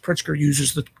 Of course, Pritzker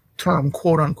uses the term,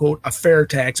 quote unquote, a fair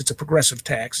tax. It's a progressive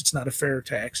tax. It's not a fair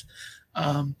tax.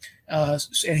 And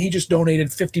he just donated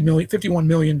 $51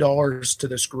 million to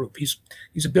this group. He's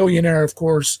a billionaire, of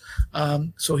course.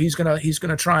 So he's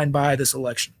gonna try and buy this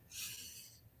election.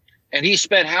 And he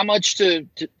spent how much to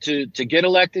get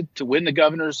elected, to win the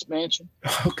governor's mansion?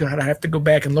 Oh God, I have to go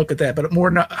back and look at that, but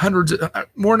more than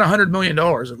 $100 million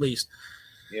at least.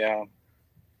 Yeah.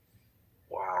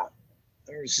 Wow.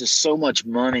 There's just so much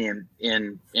money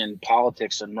in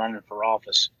politics and running for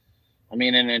office. I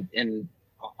mean, in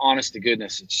honest to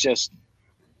goodness, it's just,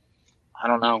 I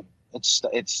don't know. It's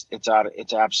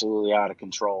absolutely out of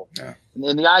control. Yeah. And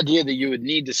then the idea that you would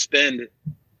need to spend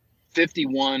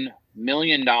 $51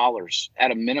 million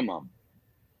at a minimum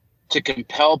to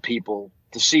compel people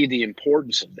to see the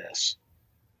importance of this.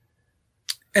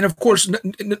 And of course,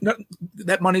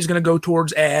 that money is going to go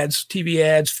towards ads, TV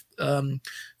ads,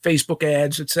 Facebook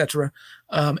ads, etc.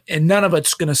 And none of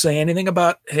it's going to say anything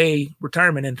about, hey,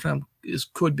 retirement income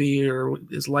could be or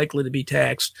is likely to be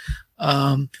taxed.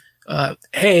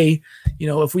 Hey,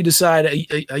 if we decide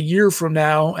a year from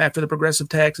now, after the progressive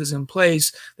tax is in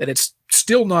place, that it's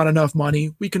still not enough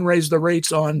money, we can raise the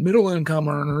rates on middle income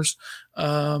earners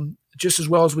just as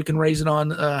well as we can raise it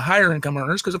on higher income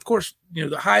earners. Because of course,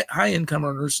 the high income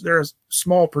earners, they're a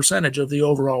small percentage of the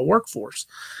overall workforce.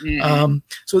 Mm-hmm.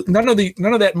 So none of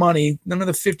that money, none of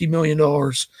the $51 million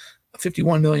that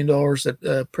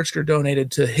Pritzker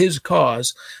donated to his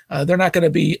cause, they're not going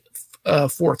to be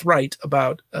forthright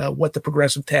about what the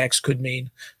progressive tax could mean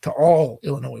to all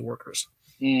Illinois workers.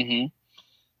 Mm-hmm.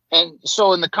 And so,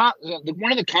 one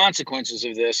of the consequences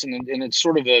of this, and it's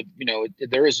sort of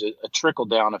there is a trickle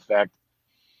down effect,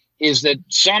 is that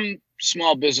some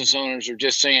small business owners are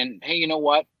just saying, hey, you know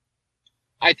what?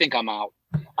 I think I'm out.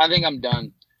 I think I'm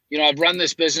done. I've run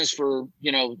this business for,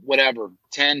 whatever,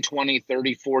 10, 20,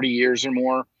 30, 40 years or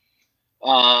more.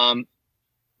 The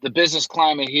business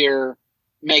climate here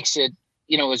makes it,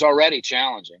 is already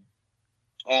challenging.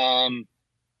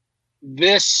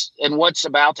 This and what's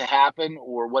about to happen,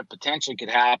 or what potentially could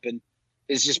happen,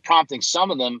 is just prompting some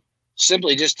of them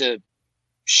simply just to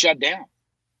shut down.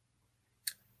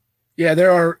 Yeah,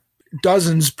 there are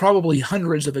dozens, probably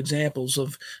hundreds of examples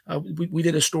of, we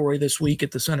did a story this week at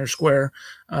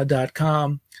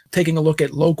thecentersquare.com, taking a look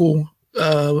at local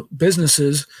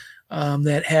businesses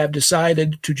that have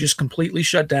decided to just completely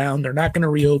shut down. They're not going to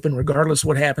reopen regardless of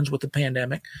what happens with the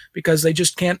pandemic, because they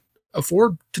just can't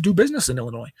afford to do business in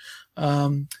Illinois.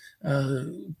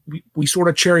 We sort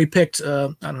of cherry picked,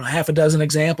 half a dozen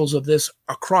examples of this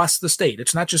across the state.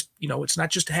 It's not just, it's not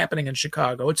just happening in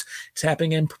Chicago. It's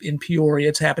happening in Peoria.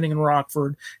 It's happening in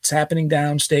Rockford. It's happening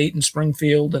downstate in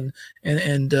Springfield and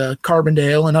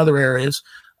Carbondale and other areas.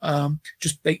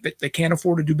 Just they can't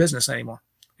afford to do business anymore,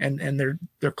 and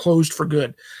they're closed for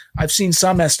good. I've seen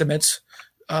some estimates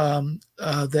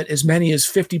that as many as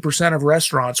 50% of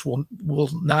restaurants will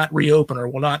not reopen or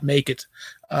will not make it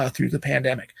through the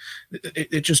pandemic.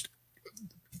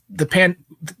 The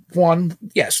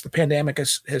pandemic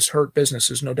has hurt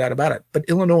businesses, no doubt about it. But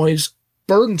Illinois'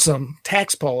 burdensome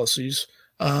tax policies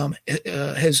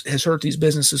has hurt these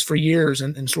businesses for years,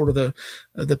 and sort of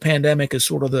the pandemic is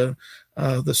sort of the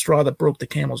straw that broke the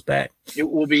camel's back.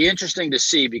 It will be interesting to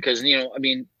see, because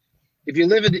if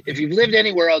you've lived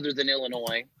anywhere other than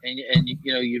Illinois, and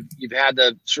you've had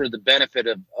the sort of the benefit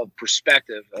of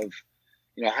perspective of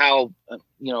how a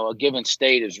given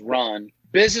state is run,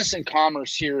 business and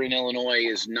commerce here in Illinois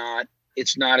is not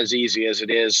as easy as it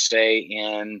is, say,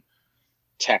 in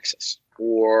Texas,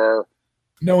 or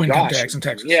no income tax in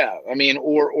Texas. Yeah,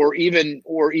 or even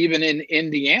in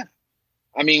Indiana.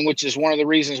 Which is one of the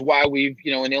reasons why we've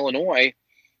in Illinois.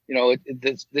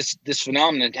 This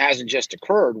phenomenon hasn't just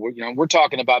occurred. We're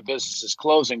talking about businesses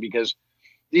closing because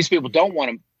these people don't want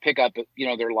to pick up,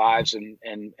 their lives and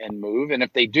move. And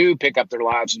if they do pick up their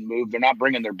lives and move, they're not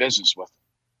bringing their business with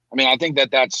them. I think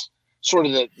that's sort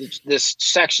of this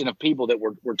section of people that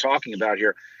we're talking about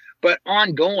here. But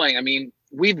ongoing,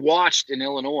 we've watched in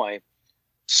Illinois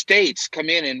states come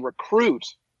in and recruit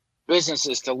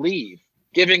businesses to leave,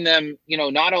 giving them,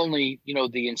 not only,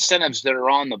 the incentives that are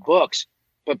on the books,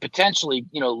 but potentially,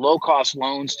 low-cost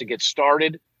loans to get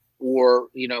started, or,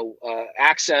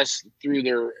 access through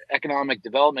their economic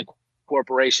development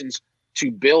corporations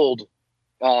to build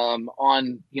on,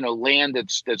 land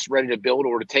that's ready to build,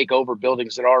 or to take over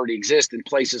buildings that already exist in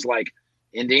places like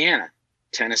Indiana,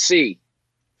 Tennessee,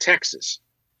 Texas,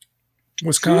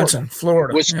 Wisconsin,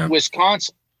 Florida.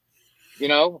 Wisconsin.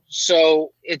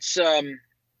 So it's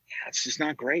just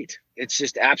not great. It's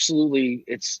just absolutely,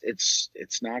 it's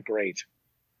not great.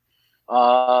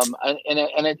 It's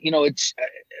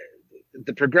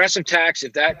the progressive tax.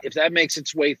 If that makes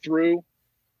its way through,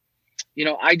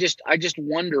 I just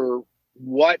wonder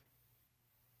what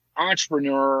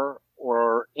entrepreneur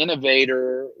or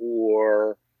innovator,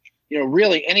 or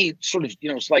really any sort of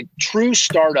it's like true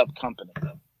startup company.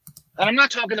 And I'm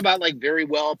not talking about like very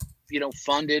well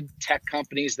funded tech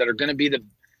companies that are going to be the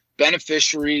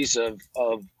beneficiaries of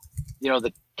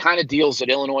the kind of deals that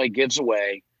Illinois gives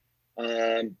away.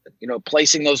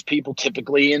 Placing those people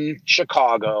typically in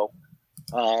Chicago.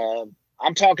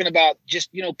 I'm talking about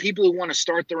just, people who want to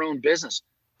start their own business.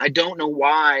 I don't know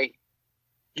why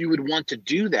you would want to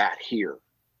do that here.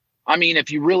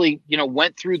 If you really,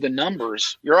 went through the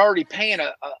numbers, you're already paying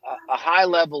a high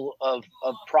level of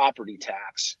property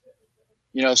tax.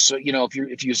 So,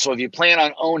 if you plan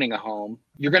on owning a home,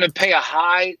 you're going to pay a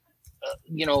high,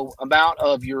 amount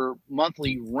of your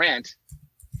monthly rent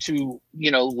to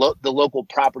the local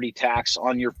property tax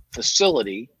on your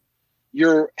facility.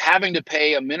 You're having to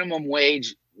pay a minimum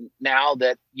wage now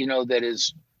that that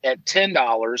is at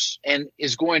 $10 and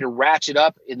is going to ratchet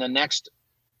up in the next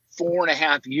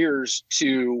 4.5 years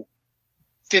to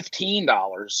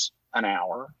 $15 an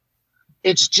hour.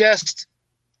 It's just,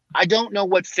 I don't know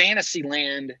what fantasy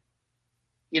land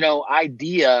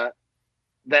idea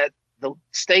that the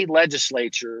state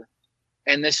legislature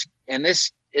and this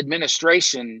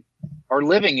administration are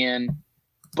living in,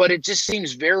 but it just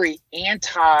seems very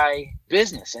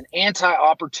anti-business and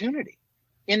anti-opportunity,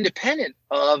 independent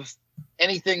of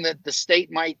anything that the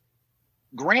state might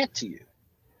grant to you,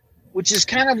 which is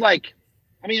kind of like,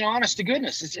 I mean, honest to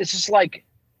goodness, it's just like,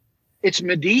 it's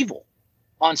medieval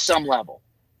on some level.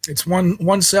 It's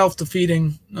one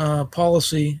self-defeating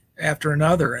policy after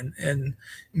another, and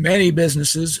many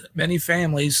businesses, many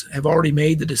families have already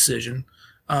made the decision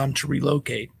to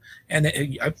relocate. And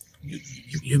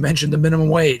you mentioned the minimum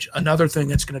wage, another thing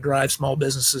that's going to drive small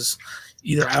businesses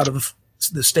either out of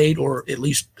the state or at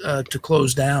least to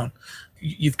close down.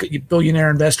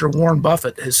 Billionaire investor Warren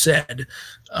Buffett has said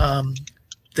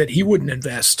that he wouldn't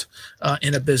invest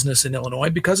in a business in Illinois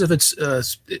because of its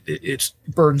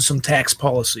burdensome tax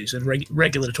policies and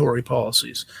regulatory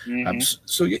policies.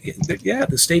 So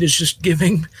the state is just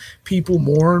giving people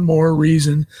more and more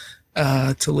reason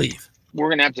to leave. We're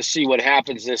going to have to see what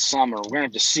happens this summer. We're going to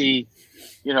have to see,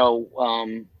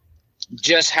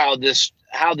 just how this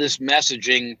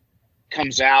messaging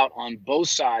comes out on both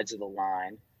sides of the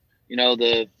line.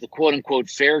 The quote unquote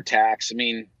fair tax. I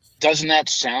mean, doesn't that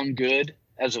sound good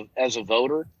as a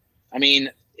voter? I mean,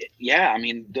 yeah. I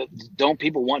mean, don't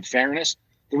people want fairness?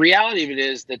 The reality of it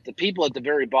is that the people at the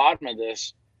very bottom of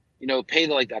this, pay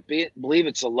I believe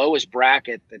it's the lowest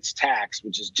bracket that's taxed,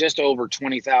 which is just over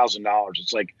 $20,000.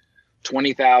 It's like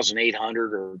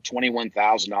 $20,800 or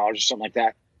 $21,000 or something like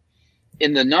that.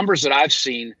 In the numbers that I've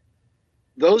seen,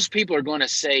 those people are going to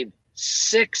save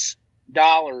 $6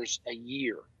 a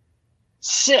year.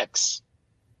 6,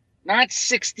 not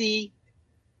 60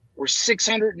 or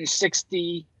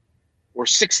 660 or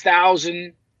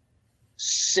 6,000.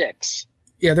 6.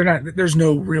 Yeah, they're not. There's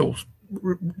no real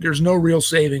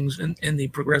savings in the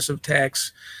progressive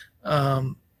tax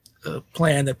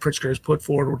plan that Pritzker has put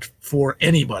forward for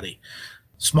anybody.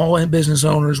 Small business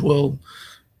owners will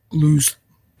lose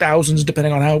thousands,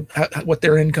 depending on how what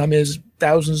their income is,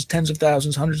 thousands, tens of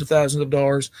thousands, hundreds of thousands of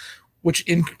dollars, which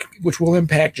will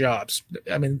impact jobs.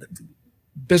 I mean,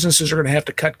 businesses are going to have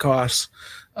to cut costs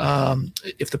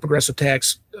if the progressive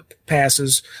tax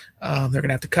passes. They're going to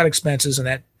have to cut expenses, and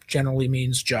that generally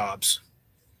means jobs.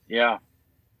 Yeah,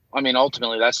 I mean,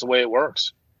 ultimately, that's the way it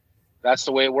works. That's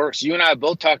the way it works. You and I have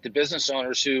both talked to business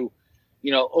owners who,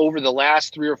 over the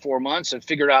last 3 or 4 months have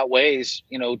figured out ways,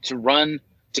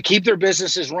 to keep their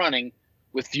businesses running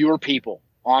with fewer people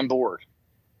on board.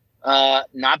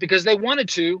 Not because they wanted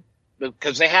to, but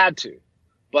because they had to.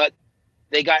 But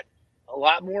they got a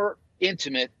lot more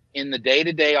intimate in the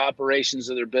day-to-day operations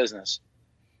of their business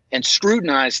and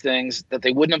scrutinized things that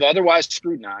they wouldn't have otherwise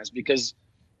scrutinized because,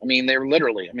 I mean, they're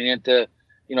literally, I mean,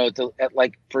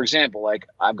 for example, like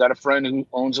I've got a friend who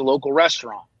owns a local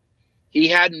restaurant. He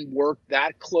hadn't worked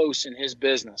that close in his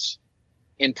business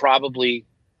in probably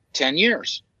 10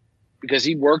 years because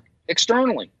he worked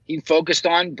externally. He focused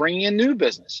on bringing in new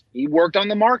business. He worked on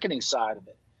the marketing side of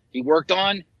it. He worked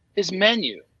on his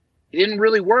menu. He didn't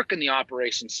really work in the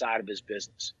operations side of his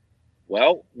business.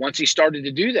 Well, once he started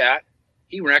to do that,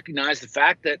 he recognized the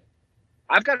fact that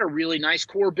I've got a really nice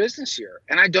core business here,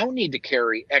 and I don't need to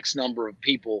carry X number of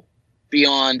people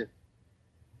beyond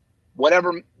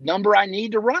whatever number I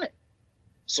need to run it.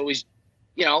 So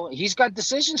he's got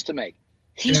decisions to make.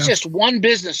 He's just one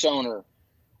business owner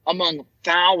among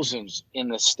thousands in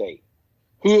the state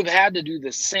who have had to do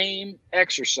the same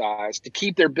exercise to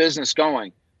keep their business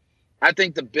going. I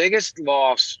think the biggest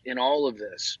loss in all of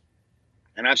this,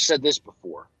 and I've said this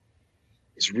before,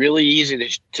 it's really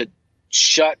easy to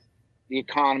shut the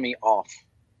economy off.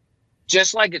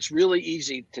 Just like it's really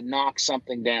easy to knock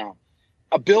something down.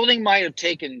 A building might have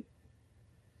taken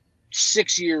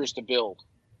 6 years to build.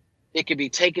 It could be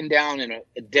taken down in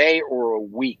a day or a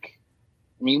week.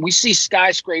 I mean, we see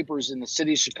skyscrapers in the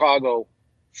city of Chicago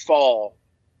fall.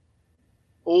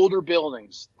 Older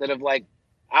buildings that have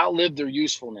outlived their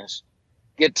usefulness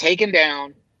get taken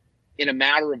down in a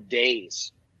matter of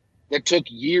days that took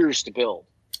years to build.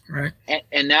 Right.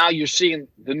 And now you're seeing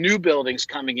the new buildings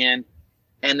coming in,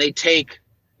 and they take,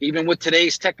 even with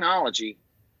today's technology,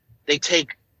 they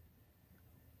take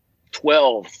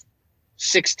 12,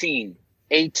 16,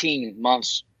 18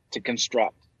 months to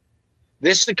construct.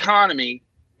 This economy,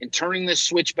 in turning this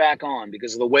switch back on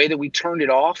because of the way that we turned it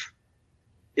off,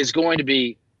 is going to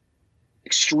be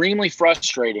extremely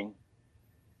frustrating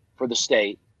for the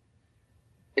state.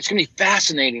 It's going to be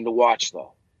fascinating to watch,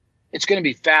 though. It's going to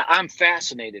be I'm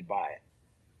fascinated by it.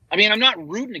 I mean, I'm not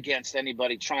rooting against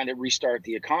anybody trying to restart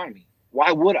the economy.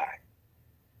 Why would I?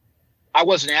 I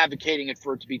wasn't advocating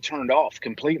for it to be turned off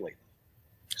completely.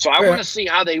 So I want to see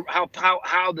how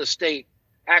the state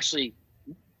actually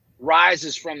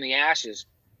rises from the ashes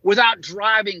without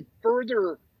driving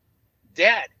further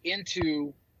debt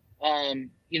into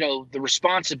the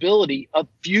responsibility of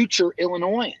future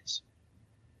Illinoisans.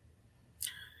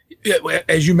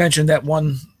 As you mentioned, that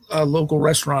one local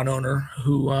restaurant owner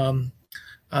who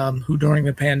during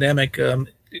the pandemic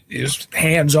is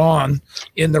hands-on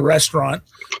in the restaurant.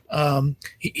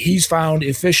 He's found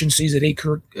efficiencies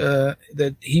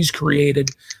that he's created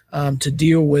to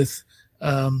deal with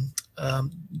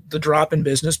the drop in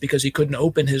business because he couldn't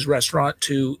open his restaurant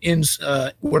to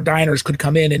where diners could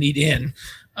come in and eat in.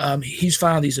 He's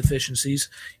found these efficiencies.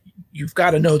 You've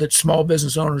got to know that small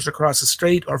business owners across the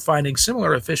state are finding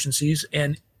similar efficiencies.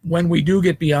 And when we do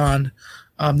get beyond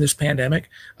this pandemic,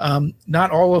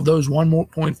 not all of those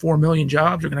 1.4 million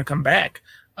jobs are going to come back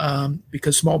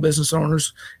because small business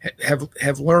owners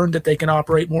have learned that they can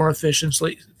operate more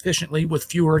efficiently with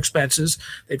fewer expenses.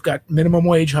 They've got minimum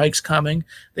wage hikes coming.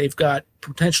 They've got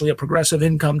potentially a progressive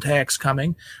income tax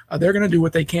coming. They're going to do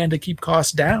what they can to keep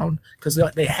costs down because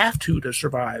they have to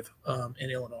survive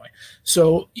in Illinois.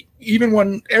 So even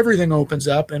when everything opens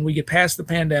up and we get past the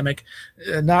pandemic,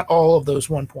 not all of those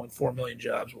 1.4 million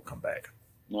jobs will come back.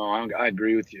 No, I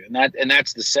agree with you, and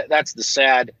that's the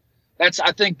sad.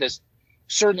 I think this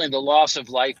certainly the loss of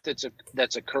life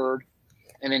that's occurred,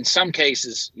 and in some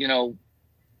cases, and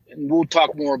we'll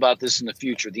talk more about this in the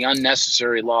future. The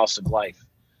unnecessary loss of life.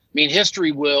 I mean,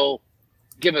 history will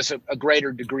give us a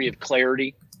greater degree of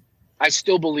clarity. I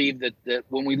still believe that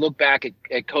when we look back at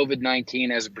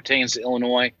COVID-19 as it pertains to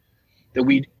Illinois, that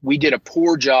we did a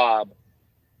poor job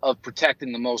of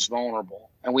protecting the most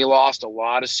vulnerable, and we lost a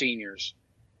lot of seniors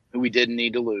who we didn't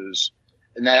need to lose.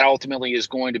 And that ultimately is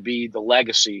going to be the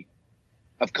legacy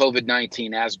of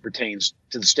COVID-19 as it pertains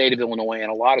to the state of Illinois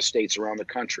and a lot of states around the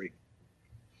country.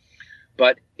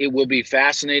 But it will be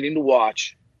fascinating to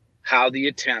watch how the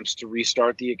attempts to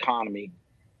restart the economy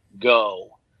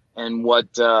go and what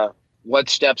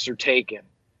steps are taken,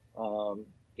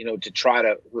 to try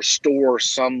to restore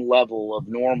some level of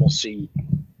normalcy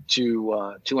to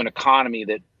an economy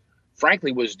that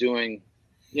frankly was doing,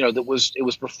 it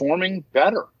was performing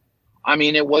better. I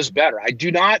mean, it was better.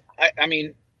 I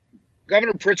mean,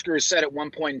 Governor Pritzker has said at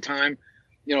one point in time,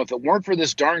 if it weren't for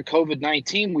this darn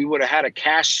COVID-19, we would have had a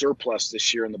cash surplus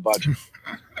this year in the budget.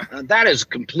 That is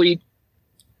complete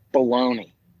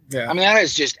baloney. Yeah. I mean, that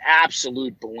is just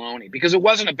absolute baloney because it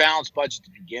wasn't a balanced budget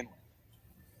to begin with.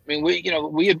 I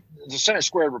mean, the Center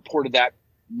Square reported that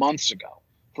months ago.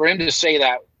 For him to say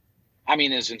that, I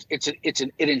mean, it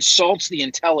insults the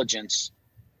intelligence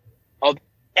of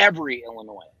every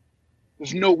Illinois.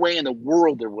 There's no way in the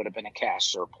world there would have been a cash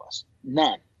surplus.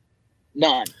 None.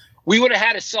 We would have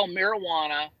had to sell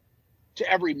marijuana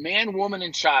to every man, woman,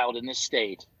 and child in this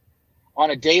state on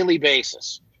a daily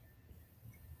basis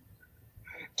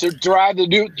to drive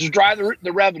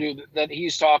the revenue that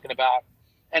he's talking about,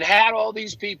 and had all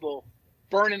these people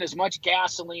burning as much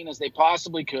gasoline as they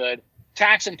possibly could,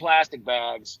 taxing plastic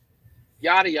bags,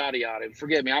 yada, yada, yada.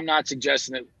 Forgive me, I'm not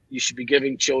suggesting that you should be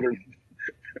giving children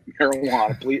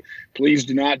marijuana. Please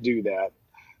do not do that.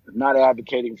 I'm not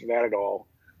advocating for that at all.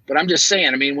 But I'm just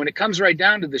saying, I mean, when it comes right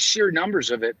down to the sheer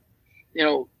numbers of it,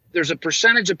 there's a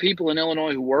percentage of people in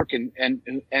Illinois who work and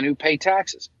who pay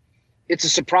taxes. It's a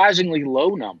surprisingly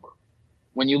low number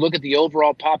when you look at the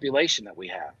overall population that we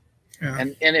have. Yeah.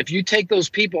 And if you take those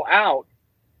people out,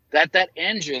 that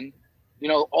engine,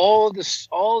 all the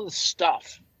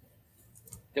stuff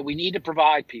that we need to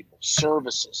provide people,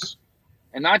 services,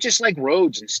 and not just like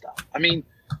roads and stuff. I mean,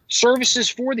 services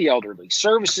for the elderly,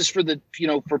 services for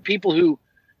for people who,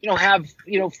 have,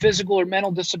 physical or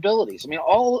mental disabilities. I mean,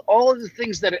 all of the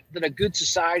things that a good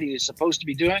society is supposed to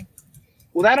be doing.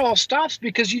 Well, that all stops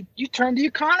because you turn the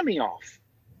economy off.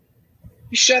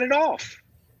 You shut it off.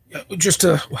 Just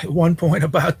one point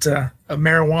about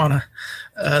marijuana,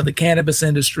 the cannabis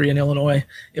industry in Illinois.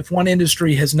 If one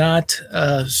industry has not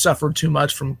suffered too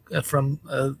much from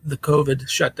the COVID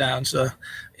shutdowns,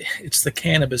 it's the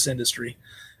cannabis industry.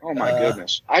 Oh my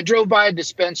goodness! I drove by a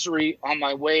dispensary on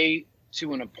my way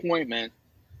to an appointment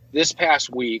this past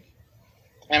week,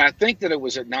 and I think that it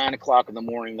was at 9 o'clock in the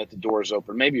morning that the doors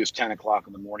opened. Maybe it was 10 o'clock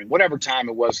in the morning. Whatever time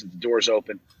it was that the doors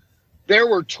opened, there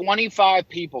were 25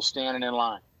 people standing in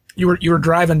line. You were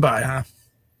driving by, huh?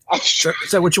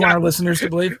 Is that what you want our listeners to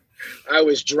believe? I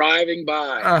was driving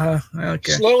by.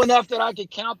 Okay. Slow enough that I could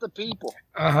count the people.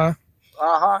 That's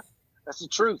the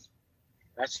truth.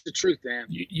 That's the truth, Dan.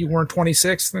 You weren't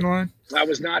 26th in line? I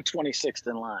was not 26th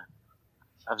in line.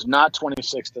 I was not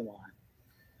 26th in line.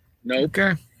 Nope.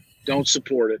 Okay. Don't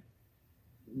support it.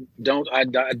 I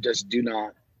just do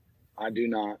not. I do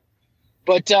not.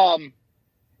 But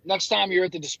next time you're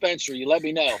at the dispensary, you let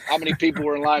me know how many people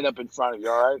were lined up in front of you,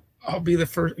 all right? I'll be the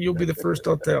first. You'll be the first,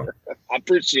 I'll tell. I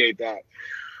appreciate that.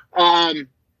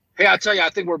 Hey, I'll tell you, I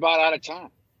think we're about out of time.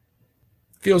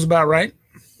 Feels about right.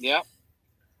 Yeah.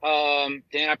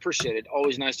 Dan, I appreciate it.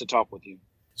 Always nice to talk with you.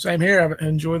 Same here.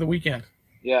 Enjoy the weekend.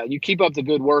 Yeah, you keep up the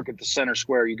good work at the Center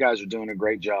Square. You guys are doing a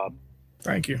great job.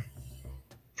 Thank you.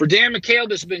 For Dan McHale,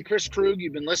 this has been Chris Krug.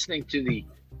 You've been listening to the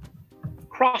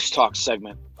Crosstalk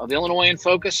segment of Illinois in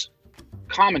Focus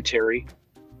commentary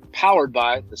powered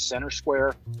by the Center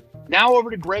Square. Now over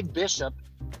to Greg Bishop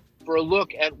for a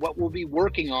look at what we'll be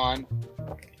working on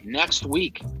next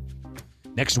week.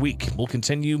 Next week, we'll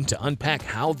continue to unpack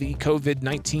how the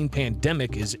COVID-19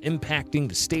 pandemic is impacting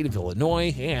the state of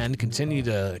Illinois and continue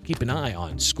to keep an eye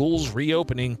on schools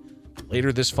reopening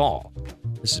later this fall.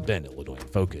 This has been Illinois in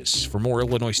Focus. For more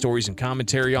Illinois stories and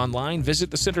commentary online,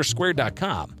 visit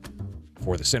thecentersquare.com.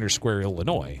 For the Center Square,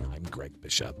 Illinois, I'm Greg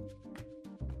Bishop.